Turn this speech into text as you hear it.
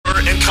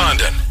and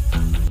Condon.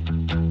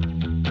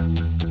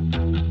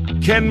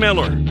 Ken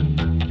Miller,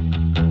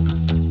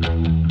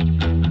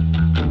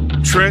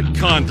 Trent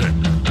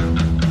Condon,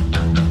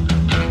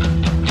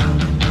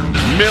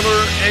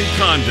 Miller and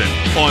Condon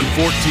on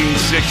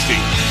 1460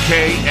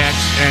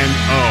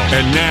 KXNO.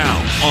 And now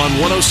on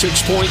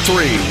 106.3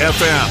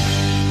 FM.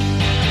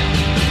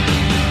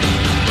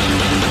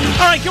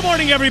 All right, good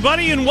morning,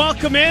 everybody, and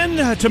welcome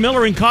in to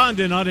Miller and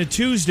Condon on a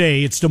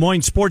Tuesday. It's Des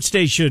Moines Sports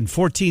Station,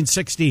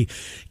 1460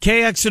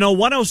 KXNO,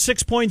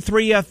 106.3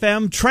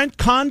 FM. Trent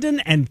Condon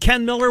and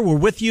Ken Miller were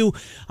with you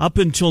up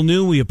until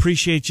noon. We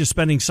appreciate you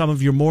spending some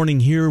of your morning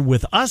here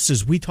with us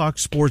as we talk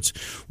sports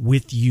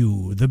with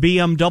you. The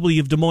BMW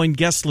of Des Moines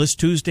guest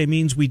list Tuesday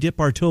means we dip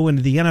our toe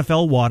into the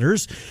NFL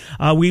waters.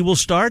 We will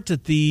start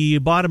at the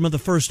bottom of the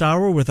first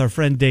hour with our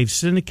friend Dave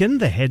Sinekin,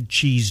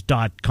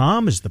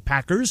 theheadcheese.com, as the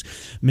Packers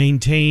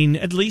maintain,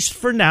 at least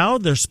for now,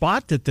 their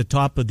spot at the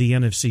top of the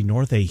NFC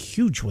North. A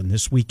huge one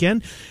this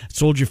weekend.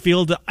 Soldier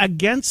Field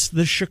against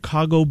the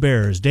Chicago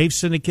Bears. Dave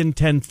Sinekin,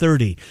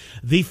 10:30.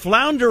 The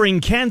floundering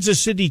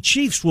Kansas City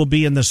Chiefs will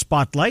be in the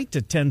spotlight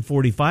at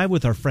 10:45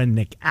 with our friend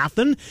Nick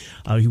Athen.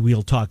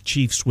 We'll talk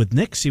Chiefs with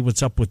Nick, see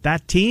what's up with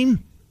that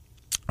team.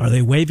 Are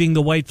they waving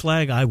the white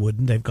flag? I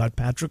wouldn't. They've got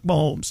Patrick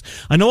Mahomes.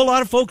 I know a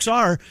lot of folks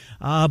are,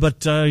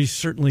 but I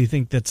certainly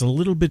think that's a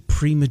little bit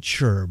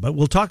premature. But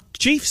we'll talk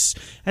Chiefs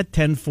at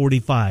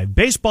 10:45.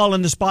 Baseball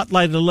in the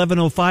spotlight at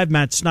 11:05.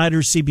 Matt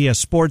Snyder,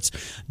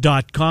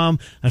 CBSSports.com.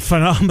 A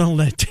phenomenal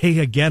day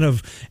again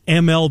of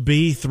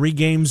MLB. 3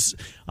 games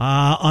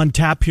on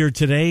tap here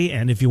today.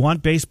 And if you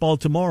want baseball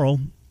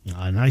tomorrow,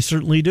 and I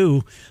certainly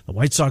do, the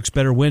White Sox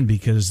better win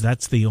because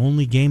that's the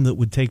only game that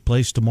would take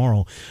place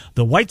tomorrow.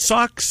 The White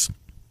Sox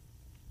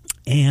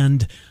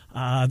and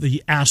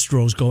the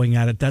Astros going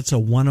at it. That's a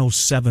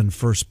 107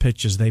 first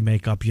pitch as they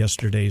make up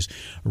yesterday's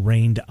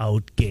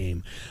rained-out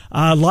game.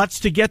 Lots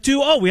to get to.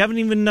 Oh, we haven't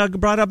even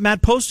brought up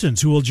Matt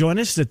Postins, who will join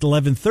us at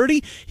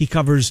 11:30. He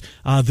covers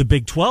the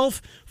Big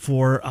 12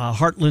 for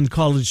Heartland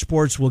College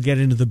Sports. We'll get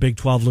into the Big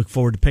 12. Look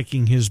forward to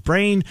picking his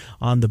brain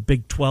on the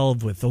Big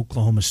 12 with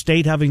Oklahoma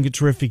State having a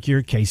terrific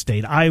year,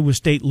 K-State, Iowa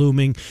State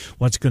looming,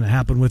 what's going to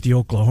happen with the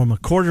Oklahoma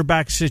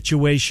quarterback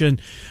situation.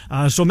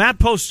 So Matt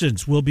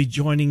Postins will be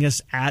joining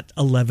us at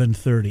 11:30.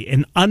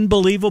 An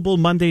unbelievable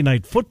Monday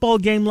Night Football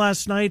game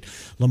last night.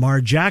 Lamar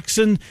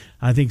Jackson,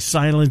 I think,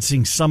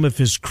 silencing some of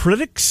his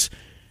critics.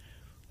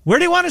 Where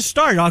do you want to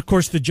start? Of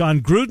course, the John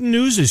Gruden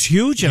news is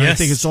huge, and yes, I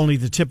think it's only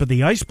the tip of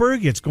the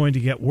iceberg. It's going to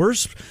get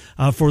worse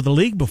for the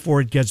league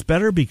before it gets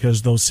better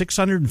because those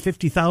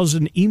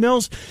 650,000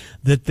 emails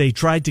that they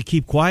tried to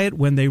keep quiet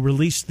when they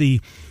released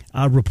the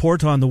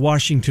report on the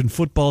Washington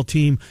football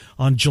team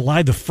on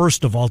July the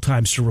 1st of all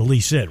times to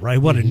release it,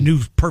 right? What a new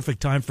perfect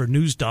time for a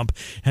news dump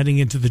heading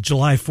into the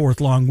July 4th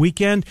long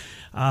weekend.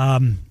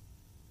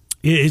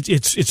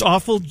 It's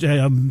awful.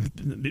 John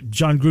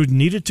Gruden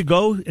needed to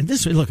go. And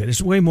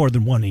it's way more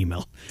than one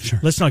email. Sure.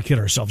 Let's not kid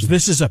ourselves.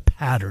 This is a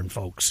pattern,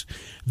 folks.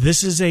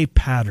 This is a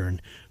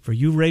pattern for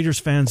you Raiders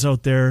fans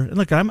out there. And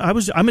look, I'm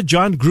a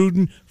John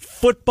Gruden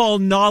football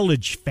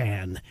knowledge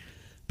fan.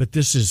 But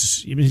this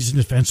is, he's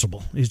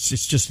indefensible. It's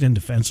just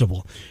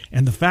indefensible.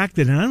 And the fact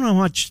that, and I don't know how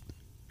much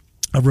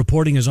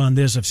reporting is on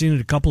this. I've seen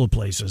it a couple of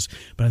places,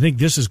 but I think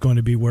this is going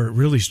to be where it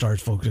really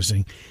starts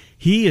focusing.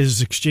 He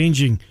is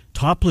exchanging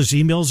topless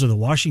emails of the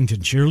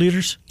Washington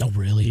cheerleaders. Oh,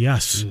 really?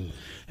 Yes.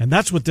 And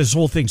that's what this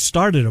whole thing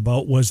started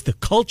about, was the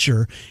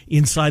culture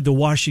inside the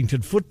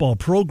Washington football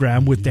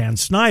program with Dan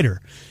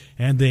Snyder.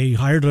 And they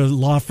hired a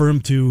law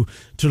firm to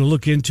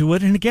look into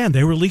it. And again,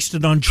 they released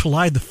it on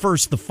July the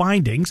 1st, the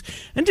findings,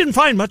 and didn't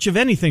find much of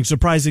anything,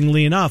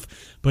 surprisingly enough.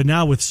 But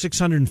now with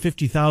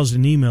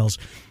 650,000 emails,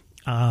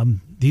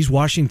 these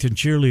Washington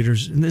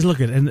cheerleaders, and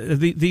look at, and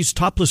these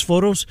topless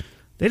photos,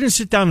 they didn't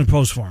sit down and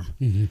pose for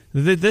them.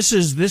 This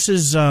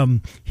is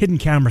hidden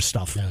camera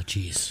stuff. Oh,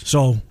 jeez.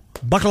 So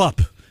buckle up,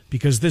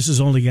 because this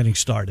is only getting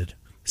started.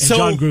 And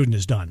John Gruden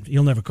is done.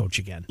 He'll never coach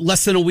again.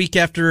 Less than a week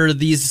after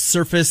these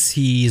surface,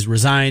 he's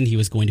resigned. He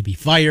was going to be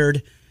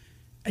fired.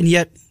 And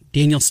yet,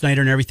 Daniel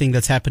Snyder and everything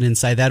that's happened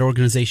inside that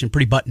organization,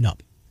 pretty buttoned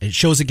up. It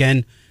shows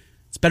again,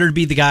 it's better to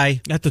be the guy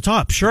at the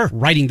top, sure,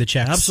 writing the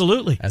checks.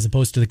 Absolutely. As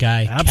opposed to the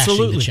guy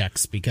cashing the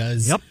checks,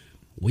 because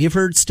we have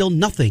heard still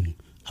nothing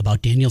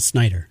about Daniel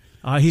Snyder.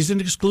 He's an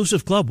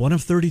exclusive club, one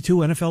of 32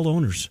 NFL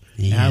owners,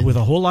 with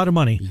a whole lot of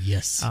money.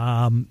 Yes.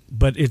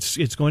 But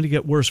it's going to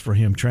get worse for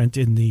him, Trent,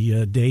 in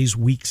the days,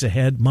 weeks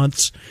ahead,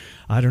 months.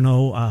 I don't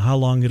know how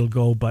long it'll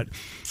go, but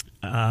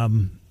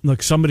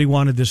look, somebody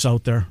wanted this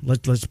out there.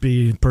 Let's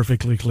be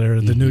perfectly clear.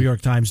 The New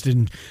York Times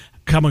didn't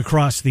come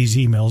across these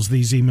emails.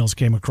 These emails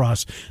came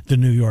across the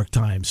New York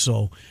Times.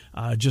 So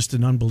just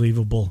an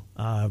unbelievable,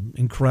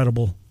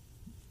 incredible,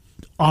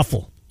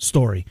 awful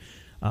story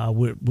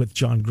with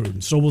John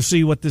Gruden. So we'll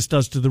see what this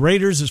does to the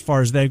Raiders as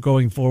far as they're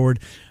going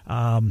forward.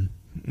 Spinning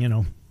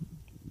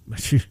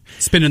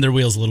their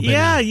wheels a little bit.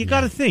 Yeah, you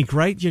got to think,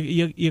 right?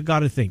 You got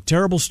to think.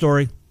 Terrible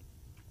story.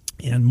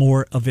 And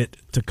more of it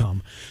to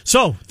come.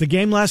 So, the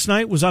game last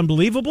night was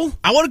unbelievable.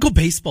 I want to go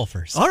baseball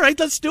first. All right,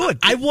 let's do it.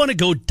 I want to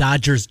go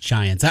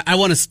Dodgers-Giants. I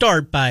want to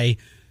start by,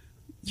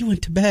 you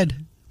went to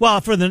bed. Well,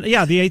 for the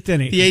eighth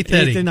inning. The eighth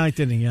inning. Eighth and ninth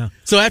inning, yeah.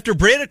 So after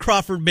Brandon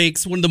Crawford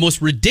makes one of the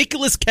most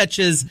ridiculous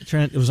catches,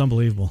 Trent, it was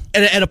unbelievable.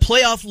 At a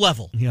playoff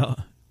level, Yeah.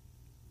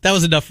 that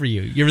was enough for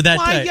you. You were that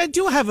tired. I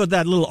do have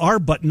that little R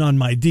button on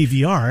my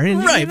DVR.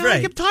 And, Right.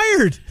 I get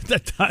tired at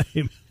that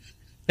time.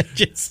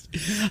 Just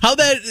how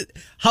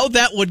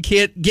that one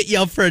can't get you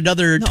up for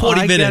another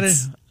 20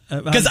 minutes.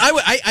 Because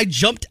I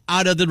jumped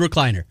out of the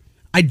recliner.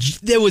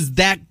 It was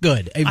that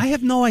good. I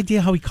have no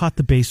idea how he caught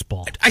the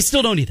baseball. I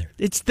still don't either.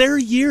 It's their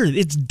year.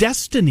 It's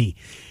destiny.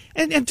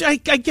 And I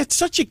get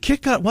such a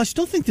kick out. Well, I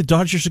still think the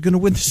Dodgers are going to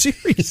win the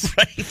series.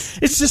 Right.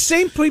 It's the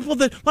same people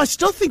that. Well, I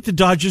still think the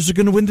Dodgers are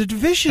going to win the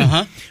division.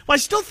 Uh-huh. Well, I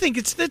still think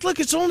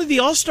it's only the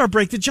All-Star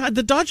break. The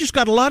Dodgers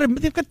got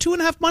they've got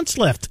 2.5 months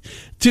left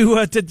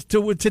to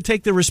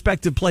take their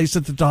respective place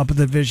at the top of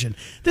the division.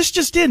 This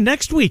just in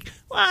next week.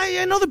 Well,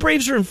 I know the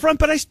Braves are in front,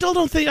 but I still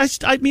don't think.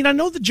 I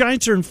know the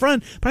Giants are in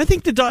front, but I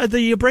think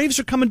the Braves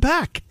are coming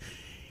back.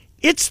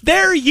 It's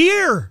their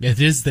year.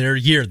 It is their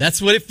year.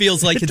 That's what it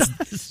feels like.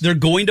 They're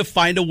going to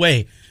find a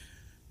way.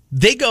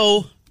 They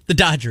go, the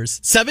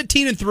Dodgers,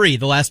 17-3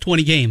 the last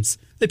 20 games.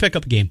 They pick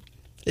up a game.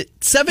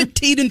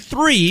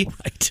 17-3.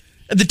 Right.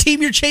 The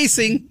team you're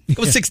chasing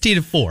goes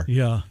 16-4.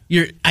 Yeah.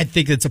 I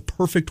think that's a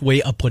perfect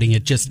way of putting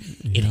it.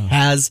 It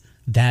has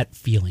that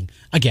feeling.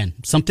 Again,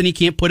 something you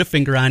can't put a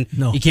finger on.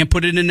 No. You can't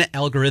put it in an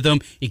algorithm.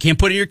 You can't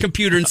put it in your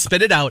computer and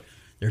spit it out.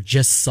 There's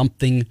just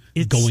something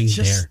going it's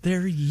just there.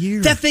 Their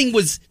year. That thing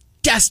was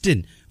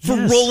destined for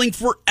rolling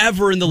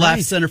forever in the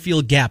left center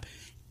field gap.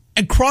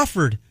 And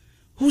Crawford,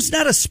 who's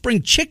not a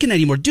spring chicken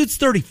anymore, dude's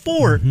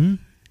 34. Mm-hmm.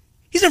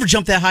 He's never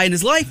jumped that high in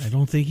his life. I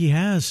don't think he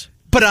has.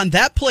 But on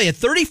that play, at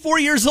 34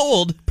 years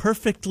old,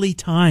 perfectly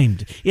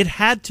timed. It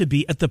had to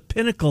be at the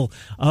pinnacle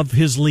of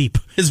his leap.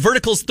 His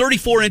vertical's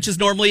 34 inches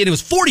normally, and it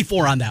was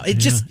 44 on that.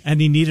 And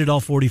he needed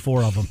all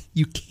 44 of them.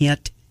 You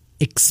can't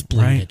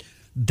explain it.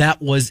 That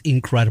was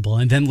incredible.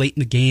 And then late in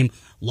the game,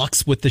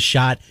 Lux with the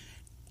shot.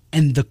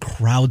 And the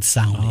crowd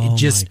sound. Oh, it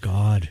just, my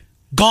God.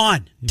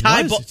 Gone.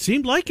 It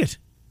seemed like it.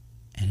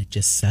 And it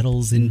just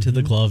settles into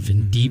the glove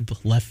in deep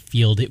left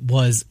field. It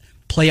was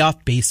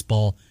playoff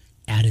baseball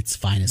at its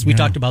finest. We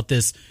talked about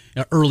this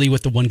early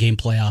with the one-game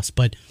playoffs,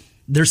 but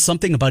there's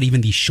something about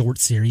even these short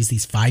series,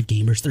 these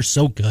 5-gamers, they're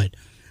so good.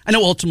 I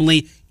know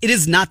ultimately it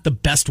is not the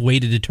best way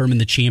to determine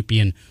the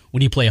champion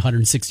when you play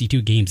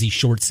 162 games, these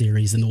short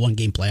series and the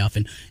one-game playoff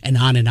and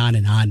on and on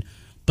and on.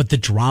 But the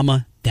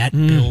drama that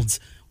builds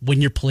when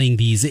you're playing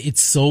these,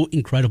 it's so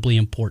incredibly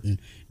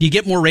important. Do you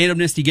get more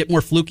randomness? Do you get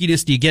more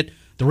flukiness? Do you get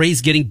the Rays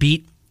getting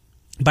beat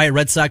by a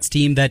Red Sox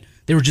team that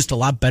they were just a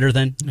lot better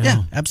than?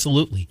 Yeah,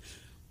 absolutely.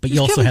 But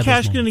you also have those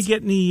moments. Is Kevin Cash going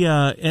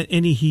to get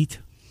any heat?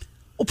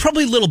 Well,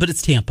 probably a little bit.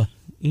 It's Tampa.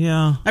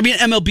 Yeah. I mean,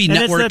 MLB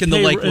Network and the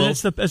like.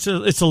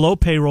 It's a low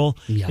payroll.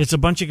 Yeah. It's a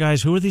bunch of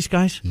guys. Who are these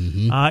guys?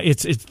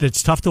 Mm-hmm.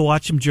 It's tough to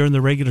watch them during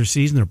the regular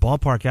season. Their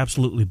ballpark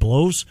absolutely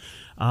blows.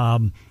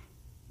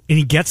 And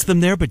he gets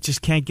them there, but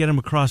just can't get them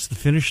across the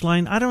finish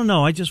line. I don't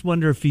know. I just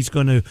wonder if he's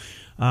going to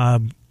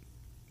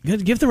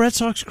give the Red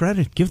Sox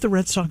credit. Give the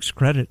Red Sox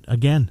credit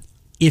again.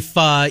 If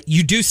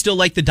you do still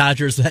like the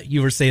Dodgers, that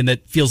you were saying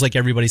that feels like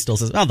everybody still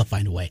says, oh, they'll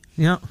find a way.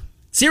 Yeah.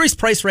 Series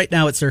price right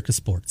now at Circus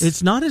Sports.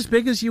 It's not as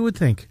big as you would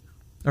think,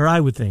 or I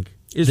would think.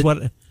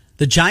 The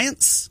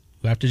Giants,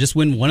 who have to just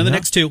win one of the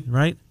next two,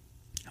 right?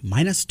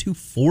 Minus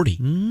 240. You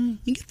can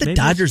get the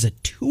Dodgers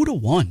at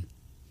 2-1.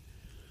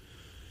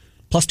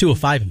 Plus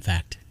 205, in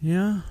fact.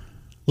 Yeah. A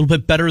little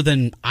bit better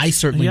than I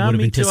certainly would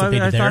have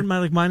anticipated. I there.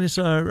 thought minus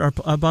about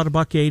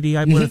 $1.80.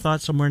 I would have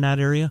thought somewhere in that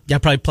area. Yeah,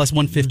 probably plus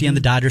 150 on the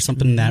Dodgers,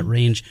 something in that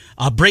range.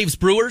 Braves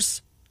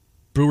Brewers.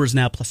 Brewers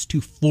now plus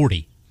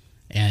 240.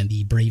 And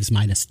the Braves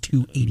minus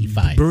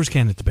 285. The Brewers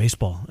can't hit the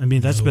baseball. I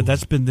mean, that's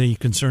been the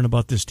concern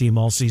about this team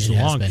all season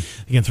long. Been.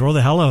 You can throw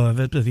the hell out of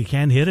it, but you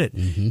can't hit it.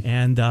 Mm-hmm.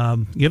 And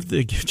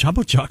how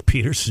about Jock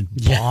Peterson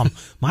bomb? Yeah.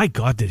 My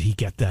God, did he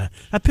get that?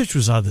 That pitch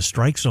was out of the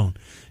strike zone,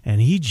 and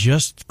he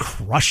just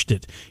crushed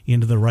it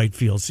into the right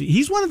field. See,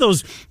 he's one of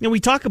those. We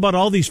talk about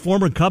all these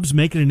former Cubs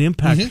making an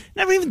impact. Mm-hmm.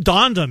 Never even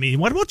dawned on me.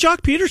 What about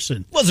Jock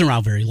Peterson? Wasn't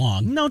around very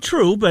long. No,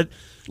 true, but.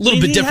 A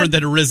little bit different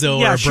than a Rizzo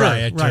or a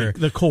Bryant. Right, or,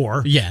 the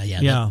core.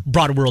 Yeah.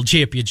 Brought a world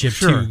championship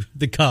to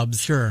the Cubs.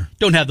 Sure.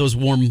 Don't have those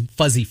warm,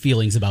 fuzzy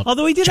feelings about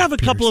Although he did Jock have a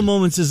couple of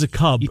moments as a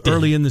Cub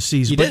early in the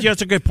season. But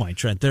it's a good point,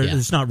 Trent.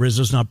 It's not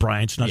Rizzo, it's not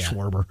Bryant, it's not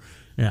Schwarber.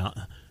 Yeah.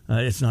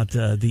 It's not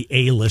the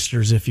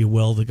A-listers, if you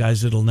will, the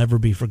guys that'll never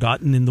be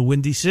forgotten in the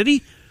Windy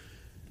City.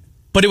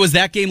 But it was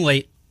that game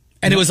late.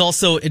 And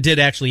it did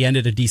actually end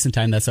at a decent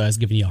time. That's why I was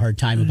giving you a hard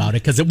time about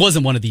it, because it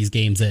wasn't one of these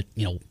games that,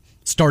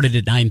 started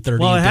at 9:30.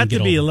 Well, it had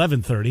to be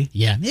 11:30.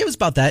 Yeah, it was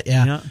about that.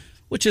 Yeah,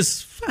 which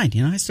is fine.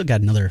 I still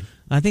got another.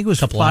 I think it was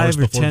couple 5 hours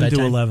or before 10 bedtime.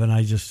 to 11.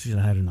 I just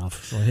had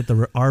enough, so I hit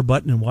the R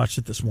button and watched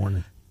it this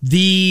morning.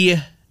 The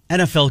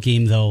NFL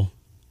game, though,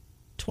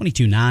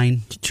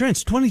 22-9.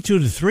 Trent's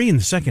 22-3 in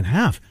the second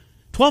half.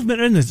 12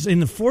 minutes in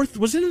the fourth.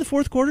 Was it in the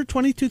fourth quarter?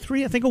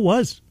 22-3, I think it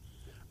was.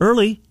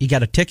 Early. He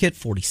got a ticket,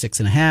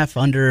 46.5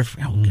 under.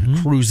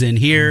 Gonna cruise in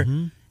here,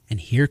 and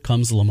here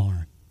comes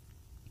Lamar.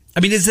 I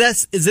mean, is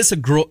this a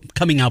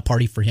coming out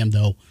party for him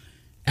though?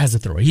 As a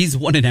thrower, he's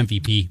won an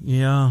MVP.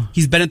 Yeah,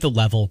 he's been at the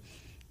level.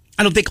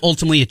 I don't think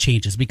ultimately it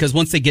changes because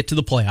once they get to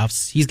the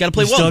playoffs, he's got to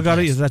play well. Still got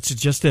to. That's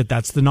just it.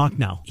 That's the knock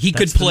now. He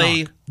could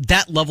play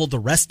that level the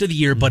rest of the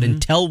year, but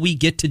until we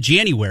get to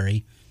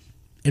January,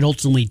 it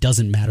ultimately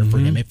doesn't matter for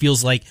him. It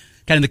feels like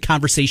kind of the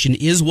conversation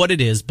is what it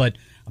is, but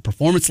a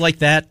performance like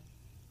that,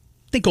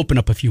 I think open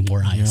up a few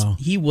more eyes. Yeah.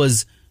 He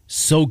was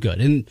so good,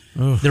 and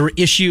there were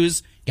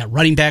issues. Got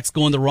running backs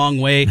going the wrong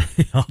way,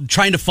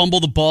 trying to fumble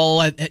the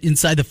ball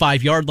inside the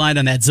 5-yard line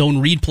on that zone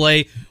read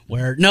play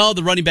where, no,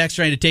 the running back's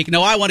trying to take it.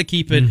 No, I want to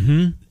keep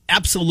it.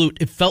 Absolute.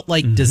 It felt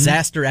like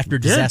disaster after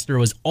disaster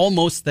was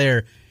almost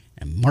there.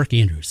 And Mark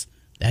Andrews,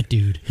 that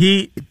dude.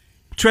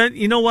 Trent,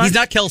 you know what? He's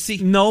not Kelsey.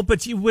 No,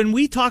 but when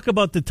we talk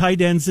about the tight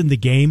ends in the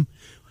game,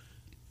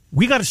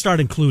 we got to start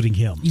including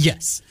him.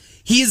 Yes.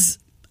 He's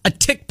a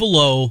tick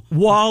below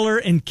Waller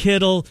and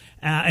Kittle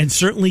and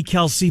certainly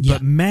Kelsey,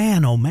 but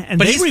man, oh man. And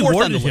but they he's fourth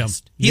on the him.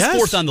 list. He's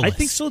fourth on the list. I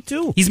think so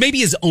too. He's maybe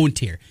his own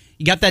tier.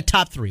 You got that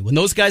top three. When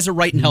those guys are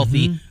right and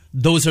healthy,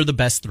 those are the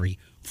best three.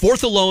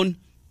 Fourth alone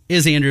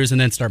is Andrews,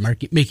 and then start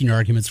making your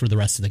arguments for the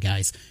rest of the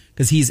guys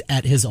because he's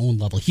at his own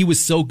level. He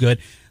was so good.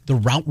 The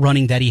route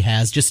running that he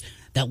has, just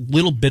that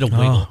little bit of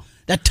wiggle.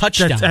 That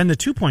touchdown. And the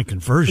 2-point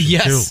conversion,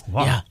 yes. too.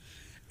 Wow. Yeah.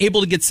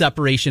 Able to get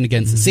separation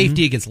against the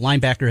safety, against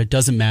linebacker. It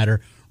doesn't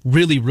matter.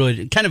 Really,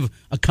 really kind of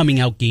a coming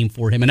out game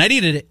for him. And I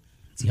needed it.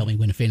 He helped me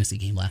win a fantasy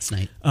game last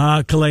night.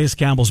 Calais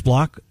Campbell's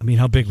block. I mean,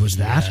 how big was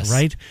that, Yes.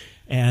 right?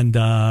 And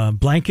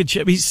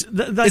Blankenship. Is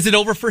it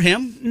over for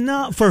him?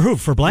 No, for who?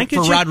 For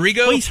Blankenship? For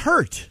Rodrigo? Well, he's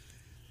hurt.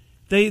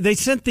 They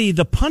sent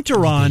the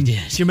punter on. They Do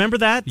did. you remember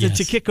that? Yes.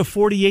 To kick a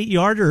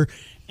 48-yarder.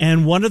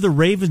 And one of the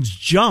Ravens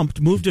jumped,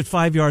 moved it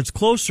 5 yards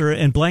closer,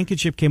 and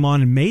Blankenship came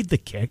on and made the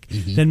kick,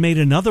 then made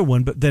another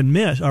one, but then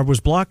missed, or was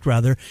blocked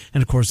rather.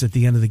 And of course, at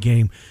the end of the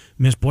game,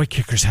 missed. Boy,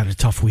 kickers had a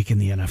tough week in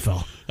the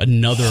NFL.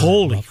 Another.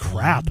 Holy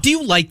crap! Do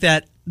you like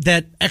that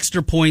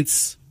extra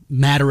points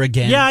matter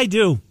again? Yeah, I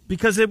do,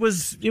 because it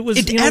was It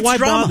you know, adds why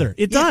drama. bother?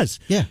 It does.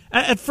 Yeah.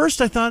 At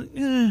first, I thought,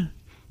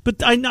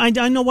 but I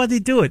know why they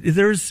do it.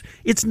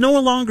 It's no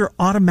longer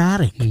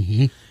automatic.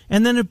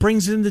 And then it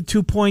brings in the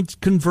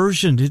 2-point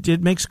conversion. It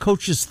makes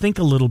coaches think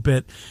a little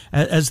bit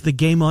as the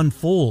game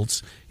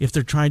unfolds. If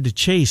they're trying to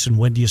chase, and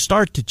when do you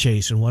start to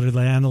chase, and what are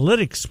the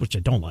analytics, which I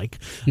don't like,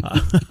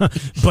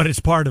 but it's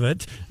part of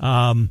it.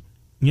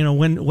 You know,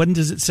 when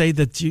does it say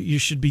that you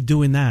should be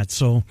doing that?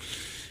 So,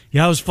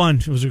 yeah, it was fun.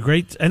 It was a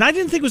great, and I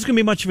didn't think it was going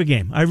to be much of a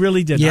game. I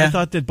really did. Yeah. I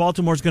thought that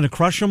Baltimore's going to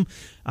crush them.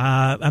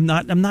 I'm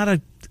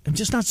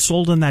just not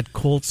sold on that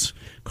Colts.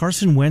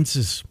 Carson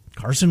Wentz.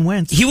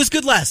 He was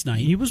good last night.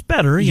 He was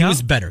better. He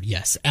was better,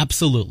 yes,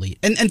 absolutely.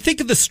 And think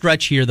of the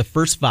stretch here, the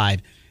first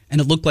 5, and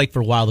it looked like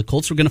for a while the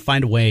Colts were going to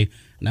find a way,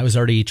 and I was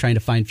already trying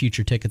to find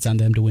future tickets on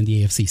them to win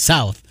the AFC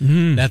South.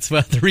 That's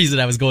the reason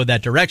I was going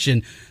that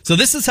direction. So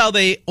this is how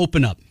they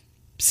open up.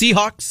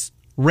 Seahawks,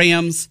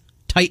 Rams,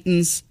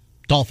 Titans,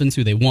 Dolphins,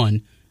 who they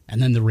won,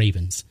 and then the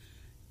Ravens.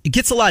 It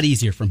gets a lot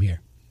easier from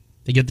here.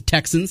 They get the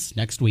Texans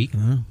next week.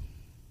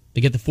 They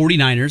get the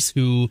 49ers,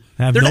 who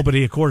have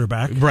nobody at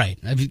quarterback. Right.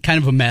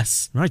 Kind of a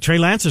mess. Right. Trey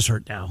Lance is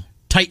hurt now.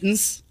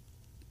 Titans,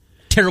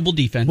 terrible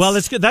defense. Well,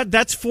 that's good.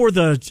 That's for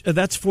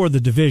the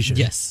division.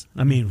 Yes.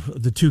 I mean,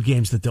 the 2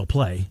 games that they'll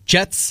play.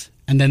 Jets,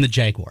 and then the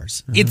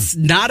Jaguars. It's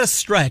not a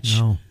stretch that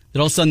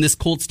all of a sudden this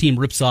Colts team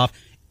rips off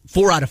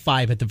 4 out of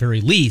 5 at the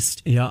very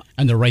least. Yeah.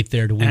 And they're right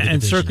there to win the division.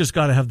 And Circa's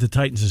got to have the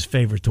Titans as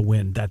favorite to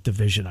win that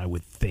division, I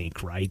would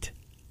think, right?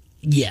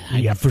 Yeah.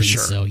 I would for think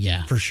sure. So,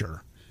 yeah. For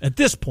sure. At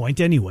this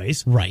point,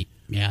 anyways. Right.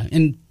 Yeah.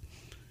 And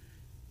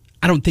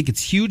I don't think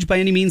it's huge by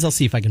any means. I'll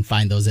see if I can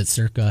find those at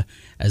Circa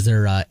as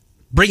they're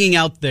bringing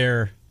out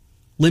their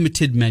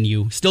limited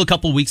menu. Still a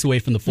couple weeks away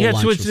from the full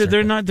launch. So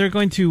they're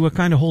going to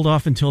kind of hold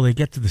off until they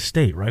get to the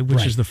state, right?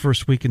 Which is the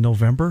first week in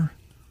November.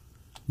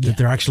 That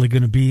they're actually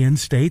going to be in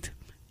state.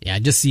 Yeah, I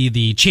just see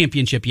the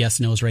championship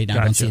yes/nos right now.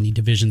 I don't see any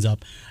divisions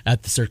up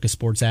at the Circa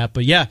Sports app.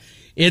 But yeah,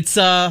 it's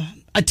a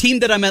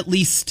team that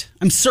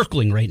I'm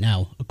circling right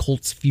now, a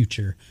Colts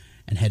future,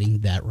 and heading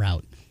that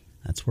route.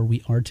 That's where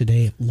we are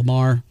today.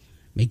 Lamar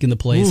making the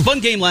plays. Fun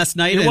game last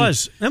night. It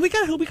was. And we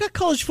got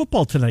college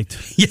football tonight.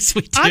 Yes,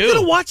 we do. I'm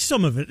going to watch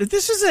some of it.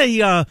 This is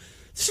an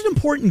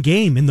important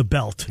game in the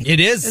belt. It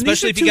is, and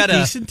especially if you got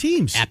decent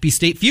teams. Appy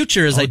State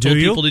future, as I told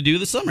people to do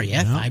this summer.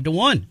 Yeah,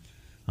 5-1.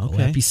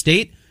 Okay. Appy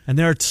State. And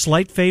they're a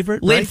slight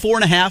favorite, Laid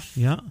right? 4.5.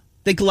 Yeah.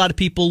 I think a lot of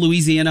people,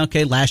 Louisiana,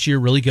 last year,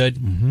 really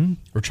good.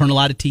 Return a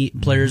lot of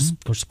players. Of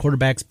course, the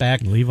quarterback's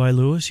back. Levi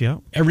Lewis, yeah.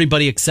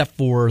 Everybody except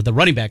for the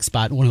running back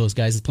spot, one of those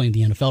guys that's playing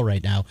the NFL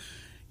right now,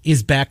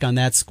 is back on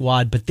that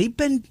squad. But they've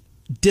been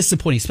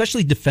disappointing,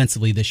 especially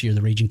defensively this year.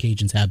 The Raging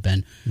Cajuns have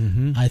been.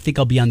 I think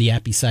I'll be on the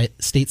Appy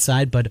State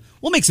side, but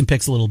we'll make some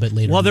picks a little bit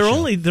later. Well,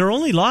 on their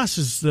only loss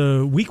is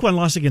the week 1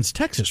 loss against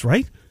Texas,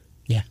 right?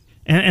 Yeah.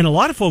 And a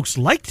lot of folks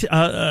thought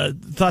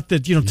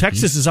that,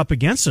 Texas is up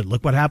against it.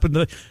 Look what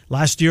happened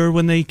last year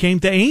when they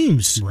came to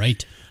Ames.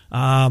 Right.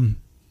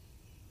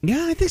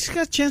 Yeah, I think it's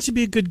got a chance to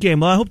be a good game.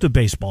 Well, I hope the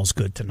baseball's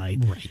good tonight.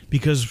 Right.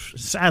 Because,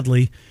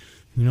 sadly,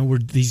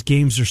 these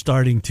games are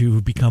starting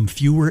to become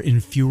fewer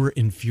and fewer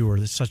and fewer.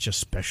 It's such a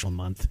special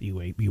month,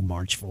 you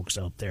March folks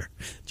out there.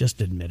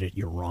 Just admit it,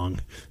 you're wrong.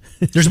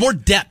 There's more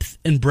depth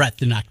and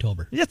breadth in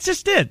October. That's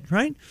just it,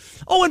 right?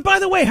 Oh, and by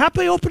the way,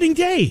 happy opening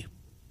day.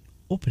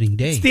 Opening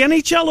day. It's the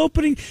NHL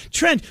opening.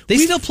 Trent, they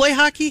still play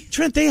hockey?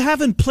 Trent, they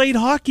haven't played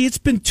hockey. It's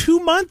been 2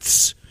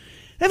 months.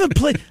 They haven't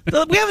played.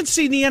 We haven't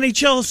seen the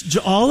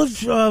NHL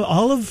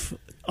all of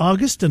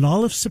August and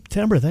all of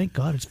September. Thank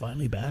God it's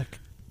finally back.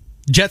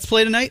 Jets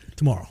play tonight?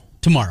 Tomorrow.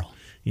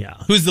 Yeah.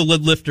 Who's the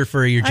lid lifter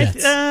for your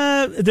Jets?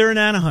 They're in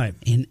Anaheim.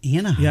 In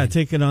Anaheim? Yeah,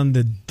 taking on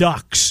the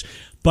Ducks.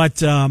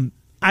 But I'm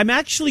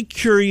actually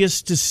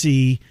curious to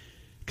see,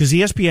 because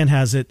ESPN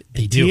has it,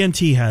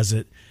 TNT has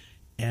it,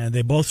 and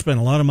they both spent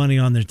a lot of money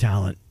on their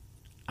talent.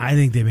 I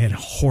think they made a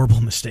horrible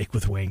mistake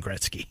with Wayne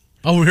Gretzky.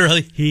 Oh,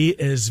 really? He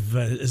is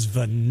as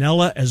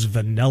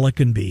vanilla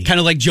can be. Kind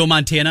of like Joe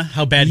Montana,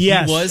 how bad he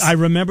was? I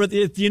remember.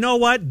 You know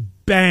what?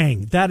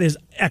 Bang. That is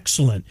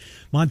excellent.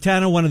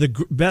 Montana, one of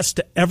the best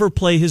to ever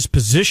play his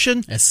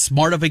position. As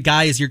smart of a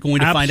guy as you're going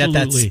to find at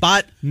that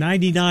spot.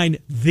 99,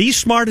 the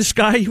smartest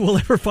guy you will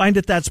ever find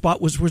at that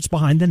spot was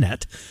behind the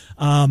net.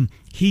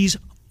 He's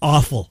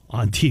awful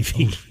on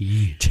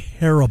TV.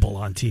 Terrible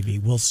on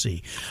TV. We'll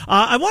see.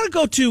 I want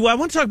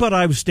to talk about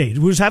Iowa State,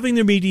 who's having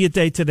their media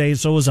day today,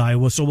 so is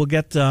Iowa. So we'll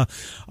get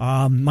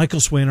Michael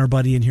Swain, our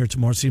buddy, in here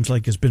tomorrow. Seems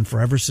like it's been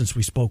forever since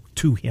we spoke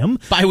to him.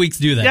 5 weeks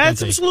do that. Yeah,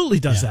 it absolutely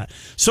does that.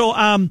 So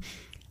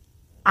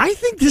I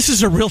think this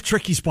is a real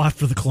tricky spot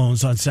for the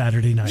Clones on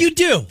Saturday night. You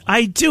do?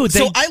 I do.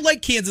 So I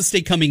like Kansas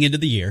State coming into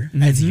the year,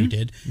 as you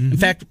did. In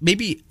fact,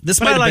 maybe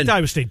this might have been... I liked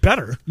Iowa State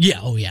better. Yeah,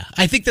 oh yeah.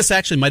 I think this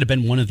actually might have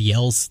been one of the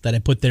L's that I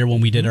put there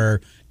when we did our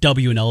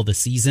W and L of the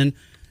season.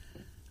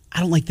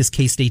 I don't like this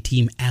K-State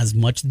team as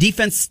much.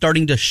 Defense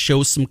starting to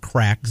show some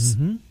cracks.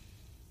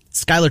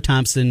 Skylar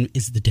Thompson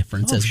is the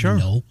difference, we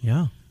know.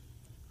 Yeah.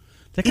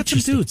 They got some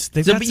dudes.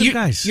 They've got some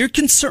guys. You're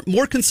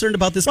more concerned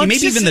about this game,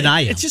 maybe even than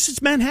I am.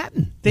 It's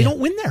Manhattan. They don't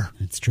win there.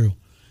 It's true.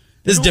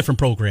 This is a different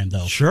program,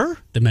 though. Sure.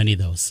 Than many of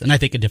those. And I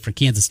think a different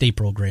Kansas State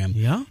program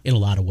in a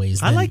lot of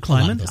ways. I like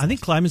Kleiman. I think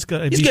Kleiman's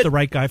he's the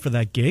right guy for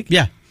that gig.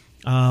 Yeah.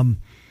 Can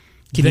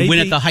they win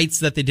at the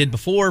heights that they did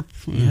before?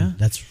 Yeah.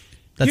 That's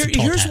a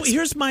tall task.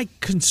 Here's my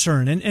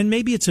concern, and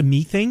maybe it's a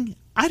me thing.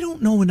 I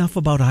don't know enough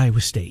about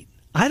Iowa State.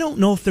 I don't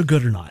know if they're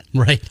good or not.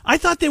 Right. I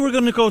thought they were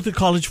going to go to the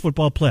college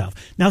football playoff.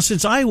 Now,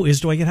 since Iowa is,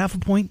 do I get half a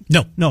point?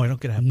 No. No, I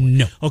don't get half a point.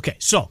 No. Okay,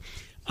 so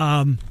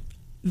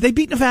they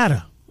beat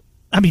Nevada.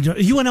 I mean,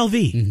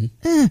 UNLV.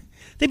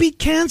 They beat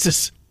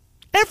Kansas.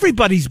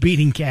 Everybody's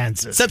beating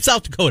Kansas. Except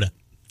South Dakota.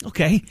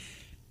 Okay.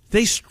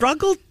 They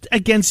struggled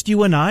against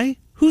UNI,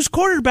 whose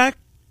quarterback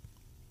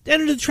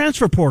entered the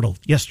transfer portal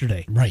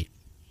yesterday. Right.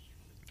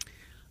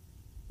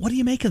 What do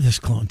you make of this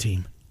Clone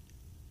team?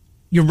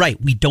 You're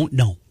right. We don't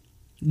know.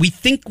 We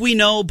think we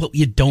know, but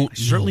you don't know.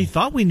 Certainly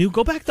thought we knew.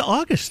 Go back to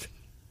August.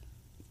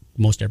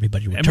 Most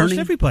everybody returning. Most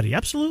everybody,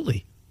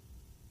 absolutely.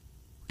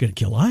 Going to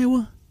kill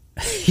Iowa.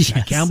 Yes.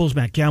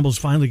 Matt Campbell's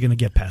finally going to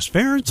get past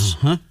Ferentz.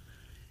 And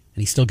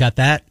he still got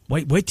that.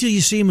 Wait till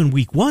you see him in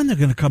week 1. They're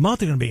going to come out.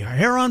 They're going to be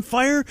hair on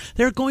fire.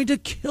 They're going to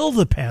kill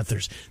the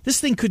Panthers. This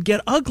thing could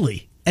get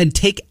ugly. And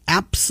take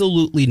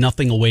absolutely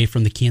nothing away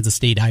from the Kansas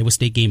State-Iowa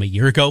State game a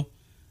year ago,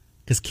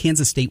 because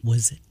Kansas State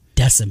was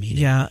decimated.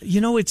 Yeah,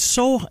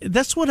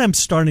 that's what I'm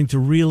starting to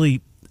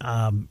really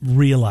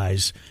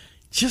realize,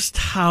 just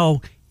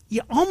how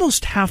you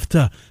almost have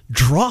to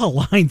draw a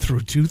line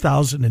through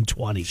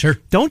 2020. Sure.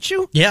 Don't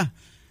you? Yeah.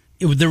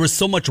 There was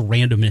so much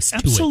randomness to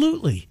it.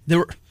 Absolutely.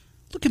 Look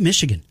at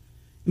Michigan.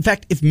 In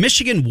fact, if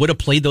Michigan would have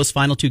played those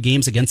final 2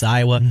 games against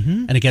Iowa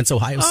and against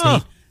Ohio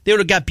State, they would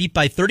have got beat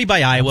by 30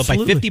 by Iowa, by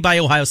 50 by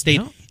Ohio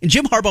State, and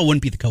Jim Harbaugh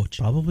wouldn't be the coach.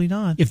 Probably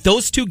not. If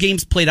those 2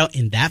 games played out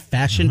in that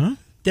fashion,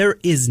 there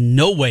is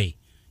no way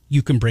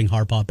you can bring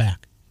Harbaugh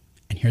back.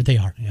 And here they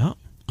are. Yeah.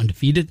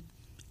 Undefeated.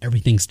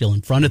 Everything's still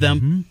in front of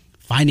them.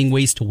 Finding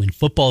ways to win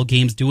football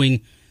games,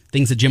 doing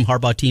things that Jim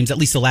Harbaugh teams, at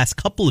least the last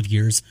couple of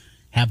years,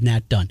 have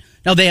not done.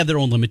 Now, they have their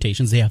own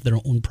limitations. They have their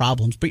own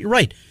problems. But you're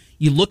right.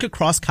 You look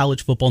across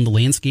college football in the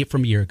landscape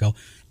from a year ago.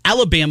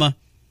 Alabama,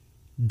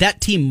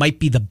 that team might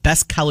be the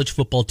best college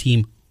football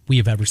team we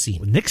have ever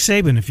seen. Nick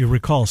Saban, if you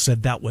recall,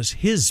 said that was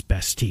his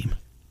best team.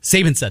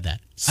 Saban said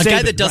that. A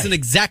guy that doesn't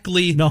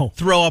exactly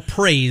throw a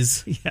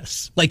praise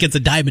like it's a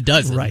dime a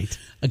dozen. Right.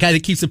 A guy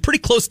that keeps it pretty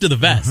close to the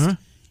vest.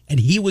 And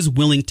he was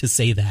willing to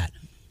say that.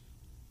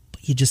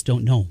 But you just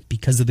don't know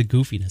because of the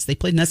goofiness. They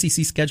played an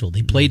SEC schedule.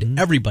 They played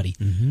everybody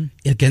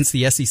against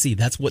the SEC.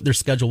 That's what their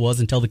schedule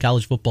was until the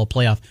college football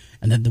playoff,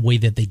 and then the way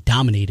that they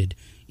dominated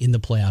in the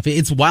playoff.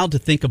 It's wild to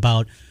think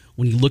about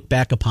when you look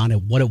back upon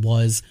it, what it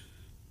was,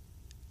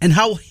 and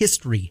how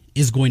history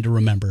is going to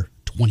remember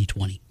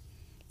 2020.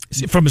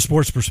 From a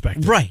sports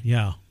perspective. Right.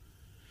 Yeah.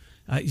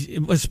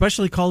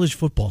 Especially college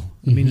football.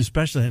 I mean,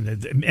 especially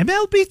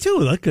MLB too.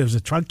 Look, it was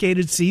a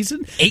truncated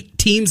season. 8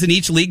 teams in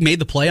each league made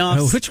the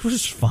playoffs. Which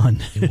was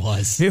fun. It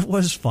was. It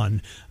was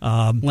fun.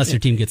 Unless your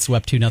team gets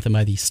swept 2-0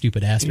 by these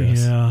stupid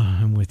Astros. Yeah,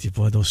 I'm with you.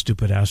 Boy, those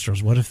stupid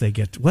Astros. What if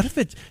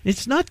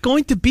it's not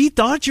going to be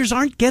Dodgers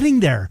aren't getting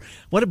there?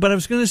 But I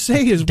was going to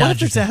say is, what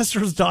if it's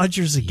Astros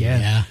Dodgers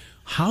again? Yeah.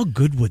 How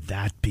good would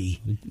that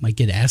be? We might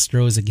get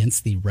Astros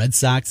against the Red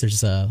Sox.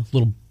 There's a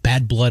little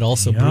bad blood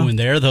also brewing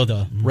there, though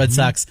the Red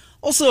Sox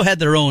also had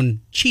their own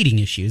cheating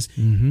issues.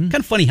 Kind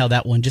of funny how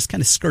that one just kind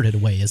of skirted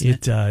away, isn't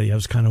it? It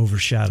was kind of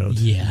overshadowed.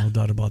 Yeah. No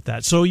doubt about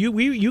that. So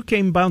you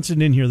came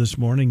bouncing in here this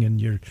morning, and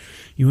you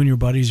and your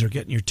buddies are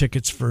getting your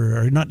tickets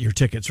or not your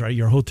tickets, right?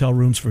 Your hotel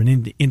rooms for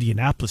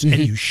Indianapolis, and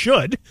you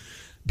should.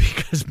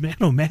 Because, man,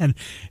 oh, man,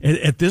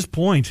 at this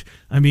point,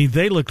 I mean,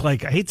 they look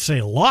like, I hate to say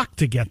a lock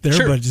to get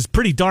there, but it's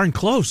pretty darn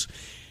close.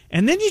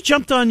 And then you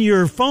jumped on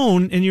your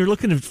phone and you're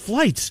looking at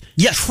flights.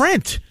 Yes.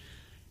 Trent,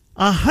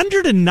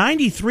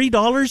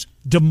 $193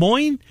 Des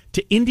Moines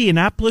to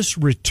Indianapolis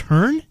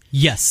return?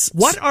 Yes.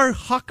 What are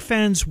Hawk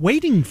fans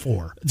waiting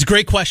for? It's a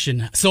great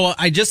question. So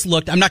I just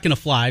looked. I'm not going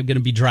to fly. I'm going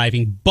to be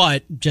driving,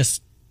 but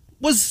just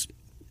was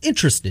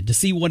interested to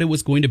see what it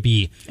was going to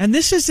be. And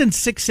this isn't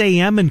 6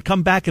 a.m. and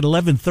come back at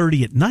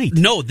 11:30 at night.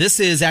 No, this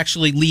is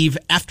actually leave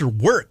after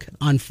work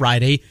on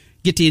Friday,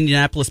 get to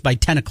Indianapolis by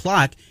 10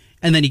 o'clock,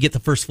 and then you get the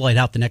first flight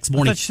out the next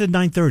morning. I thought you said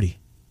 9:30.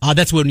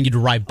 That's when you'd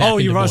arrive back. Oh,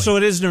 you're right. So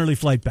it is an early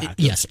flight back.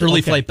 Yes,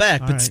 early flight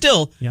back, but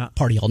still,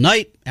 party all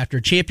night after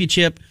a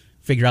championship,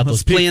 figure out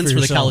those plans for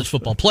the college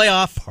football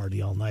playoff.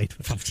 Party all night.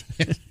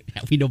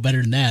 Yeah, we know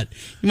better than that.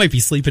 You might be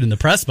sleeping in the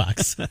press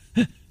box.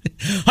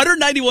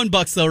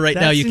 $191 though right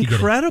now. You can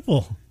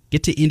incredible.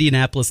 Get to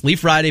Indianapolis,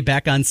 leave Friday,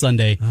 back on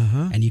Sunday,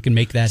 and you can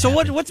make that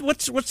happen.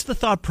 So what's the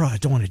thought process? I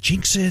don't want to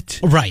jinx it.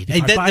 Right.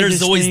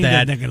 There's always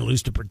that. They're going to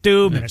lose to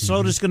Purdue.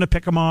 Minnesota's going to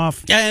pick them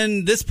off.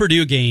 And this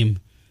Purdue game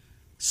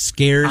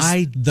scares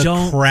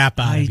the crap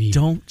out of me. I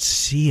don't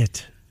see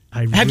it.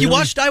 Have you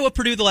watched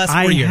Iowa-Purdue the last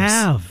 4 years? I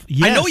have.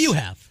 Yes. I know you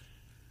have.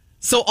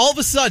 So all of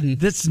a sudden,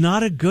 that's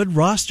not a good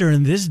roster,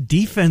 and this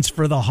defense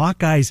for the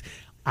Hawkeyes,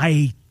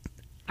 I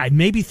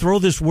maybe throw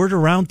this word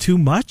around too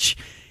much.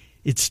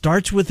 It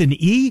starts with an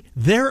E.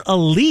 They're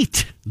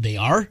elite. They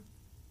are,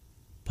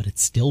 but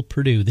it's still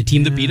Purdue, the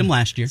team that beat them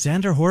last year.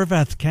 Xander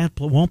Horvath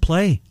won't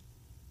play.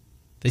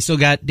 They still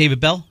got David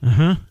Bell.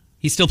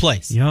 He still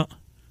plays. Yeah.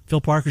 Phil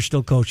Parker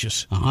still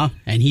coaches.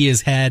 And he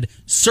has had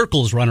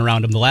circles run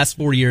around him the last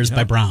 4 years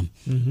by Brom.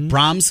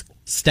 Brom's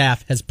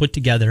staff has put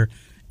together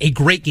a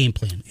great game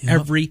plan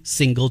every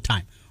single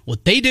time.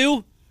 What they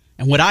do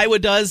and what Iowa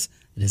does,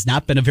 it has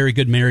not been a very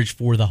good marriage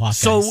for the Hawkeyes.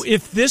 So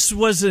if this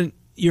wasn't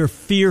your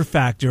fear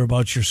factor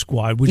about your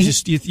squad, would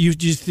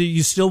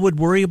you still would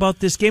worry about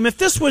this game? If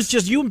this was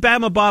just you and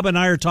Bama Bob and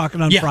I are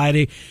talking on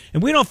Friday,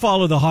 and we don't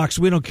follow the Hawks,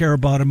 we don't care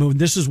about them, and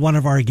this is one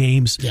of our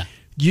games,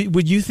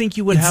 would you think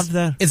you would have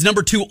that? It's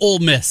number 2, Ole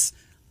Miss.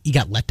 You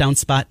got letdown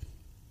spot.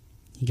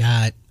 You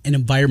got an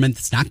environment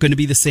that's not going to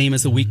be the same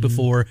as the week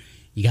before.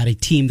 You got a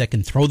team that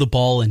can throw the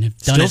ball and have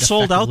done it still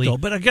sold out, though.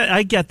 But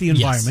I get the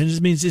environment. Yes.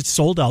 It means it's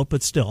sold out,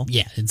 but still.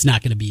 Yeah, it's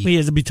not going to be.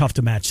 It'll be tough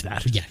to match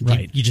that. Yeah,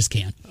 right. You just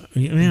can't.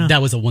 Yeah.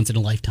 That was a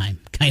once-in-a-lifetime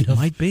kind of.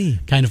 Might be.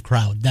 Kind of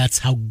crowd. That's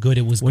how good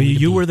it was going to be.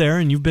 You were there,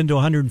 and you've been to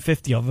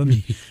 150 of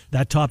them.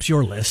 That tops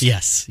your list.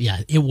 Yes.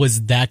 Yeah, it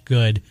was that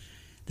good.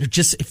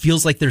 It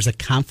feels like there's a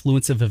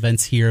confluence of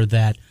events here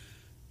that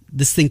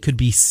this thing could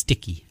be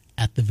sticky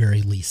at the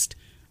very least.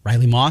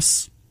 Riley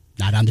Moss.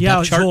 Not on the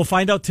depth chart. So we'll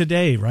find out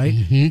today, right?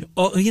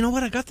 Oh, you know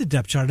what? I got the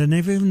depth chart. I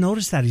never even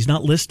noticed that. He's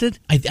not listed?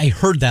 I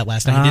heard that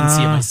last night. I didn't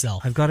see it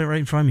myself. I've got it right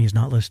in front of me. He's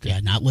not listed. Yeah,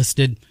 not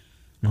listed.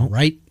 No.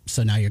 Right?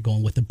 So now you're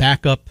going with the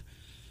backup.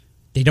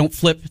 They don't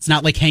flip. It's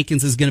not like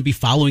Hankins is going to be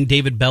following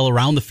David Bell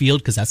around the field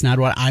because that's not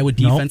what Iowa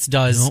defense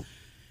does. Nope.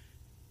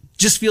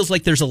 Just feels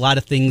like there's a lot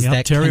of things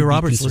that Terry can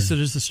Roberts be listed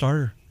as the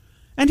starter.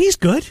 And he's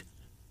good.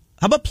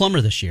 How about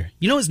Plummer this year?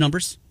 You know his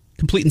numbers?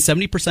 Completing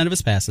 70% of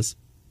his passes.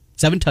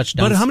 7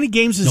 touchdowns. But how many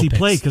games has he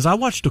played? Because I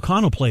watched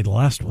O'Connell play the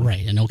last one.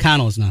 Right, and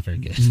O'Connell is not very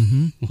good.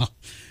 Well,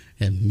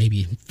 and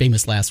maybe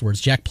famous last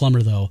words. Jack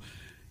Plummer, though,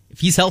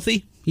 if he's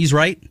healthy, he's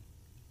right.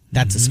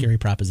 That's a scary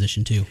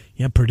proposition, too.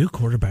 Yeah, Purdue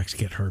quarterbacks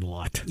get hurt a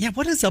lot. Yeah,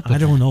 what is up with I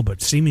don't know,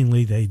 but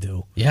seemingly they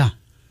do. Yeah.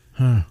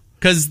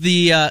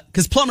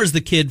 Because Plummer's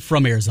the kid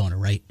from Arizona,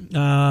 right?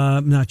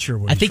 I'm not sure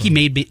where I think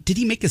did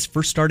he make his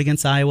first start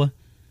against Iowa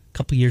a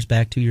couple years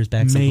back, 2 years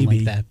back, something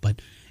like that?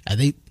 But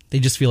they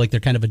just feel like they're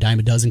kind of a dime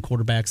a dozen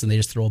quarterbacks, and they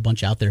just throw a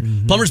bunch out there.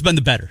 Plummer's been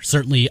the better,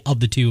 certainly, of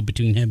the two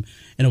between him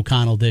and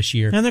O'Connell this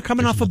year. And they're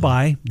coming off a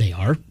bye. They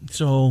are.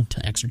 So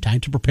extra time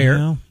to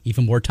prepare.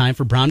 Even more time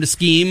for Brown to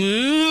scheme.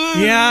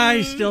 Yeah,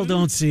 I still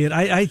don't see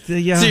it.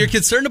 So you're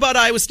concerned about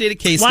Iowa State at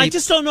K-State? Well, I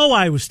just don't know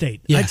Iowa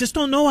State. I just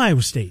don't know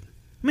Iowa State.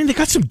 I mean, they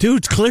got some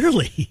dudes,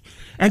 clearly.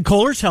 And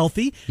Kohler's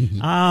healthy.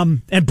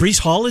 And Breece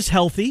Hall is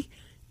healthy.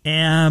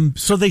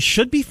 So they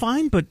should be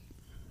fine, but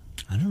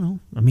I don't know.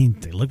 I mean,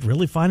 they look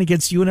really fine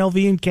against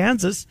UNLV and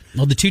Kansas.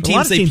 Well, the two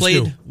teams they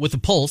played with a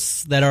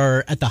pulse that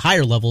are at the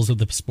higher levels of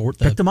the sport.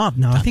 Picked them up.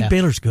 No, I think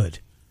Baylor's good.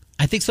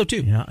 I think so,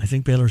 too. Yeah, I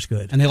think Baylor's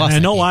good. And they lost I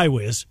that know game. I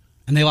was.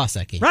 And they lost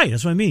that game. Right,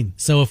 that's what I mean.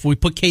 So if we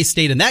put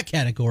K-State in that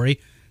category,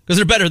 because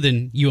they're better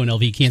than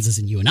UNLV, Kansas,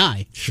 and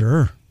UNI.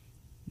 Sure.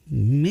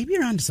 Maybe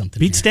you're onto something.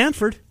 Beat here.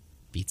 Stanford.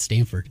 Beat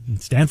Stanford.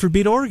 Stanford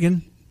beat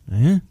Oregon.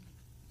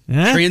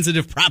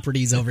 Transitive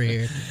properties over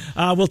here.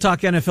 We'll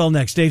talk NFL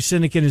next. Dave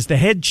Sinekin is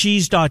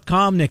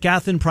theheadcheese.com. Nick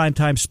Athen,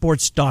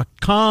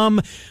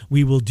 primetimesports.com.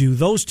 We will do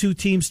those two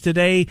teams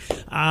today.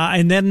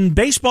 And then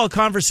baseball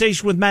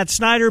conversation with Matt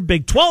Snyder.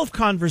 Big 12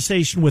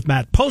 conversation with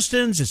Matt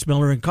Postins. It's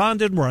Miller and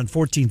Condon. We're on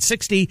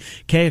 1460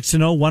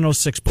 KXNO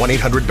 106.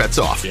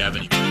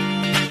 1-800-BETS-OFF.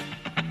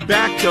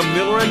 Back to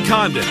Miller and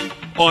Condon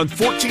on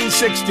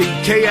 1460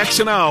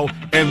 KXNO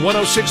and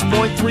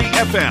 106.3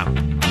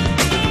 FM.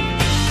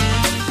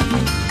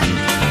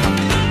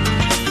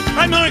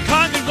 Hi, Miller and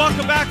Condon.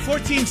 Welcome back.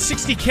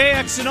 1460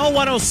 KXNO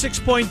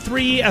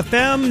 106.3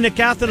 FM. Nick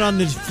Athen on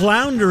the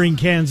floundering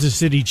Kansas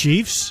City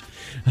Chiefs.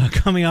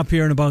 Coming up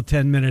here in about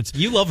 10 minutes.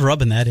 You love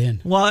rubbing that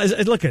in. Well,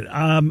 look at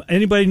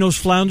anybody knows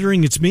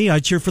floundering? It's me. I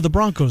cheer for the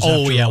Broncos.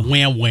 Oh, yeah. all.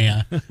 Wham,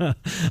 wham.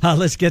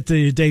 Let's get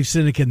to Dave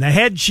Sinekin.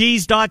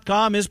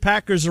 Theheadcheese.com. His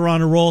Packers are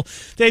on a roll.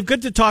 Dave,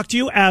 good to talk to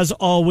you, as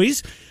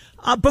always.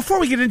 Before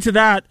we get into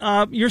that,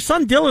 your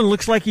son Dylan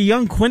looks like a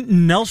young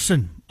Quentin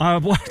Nelson.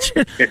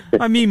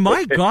 I mean,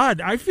 my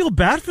God, I feel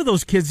bad for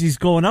those kids he's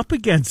going up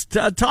against.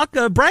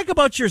 Brag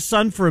about your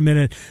son for a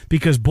minute,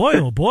 because boy,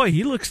 oh boy,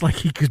 he looks like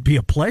he could be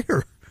a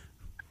player.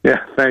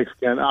 Yeah, thanks,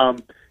 Ken.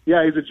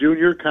 Yeah, he's a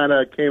junior, kind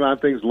of came on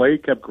things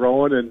late, kept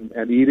growing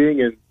and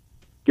eating and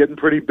getting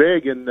pretty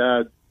big. And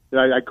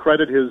I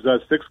credit his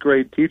sixth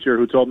grade teacher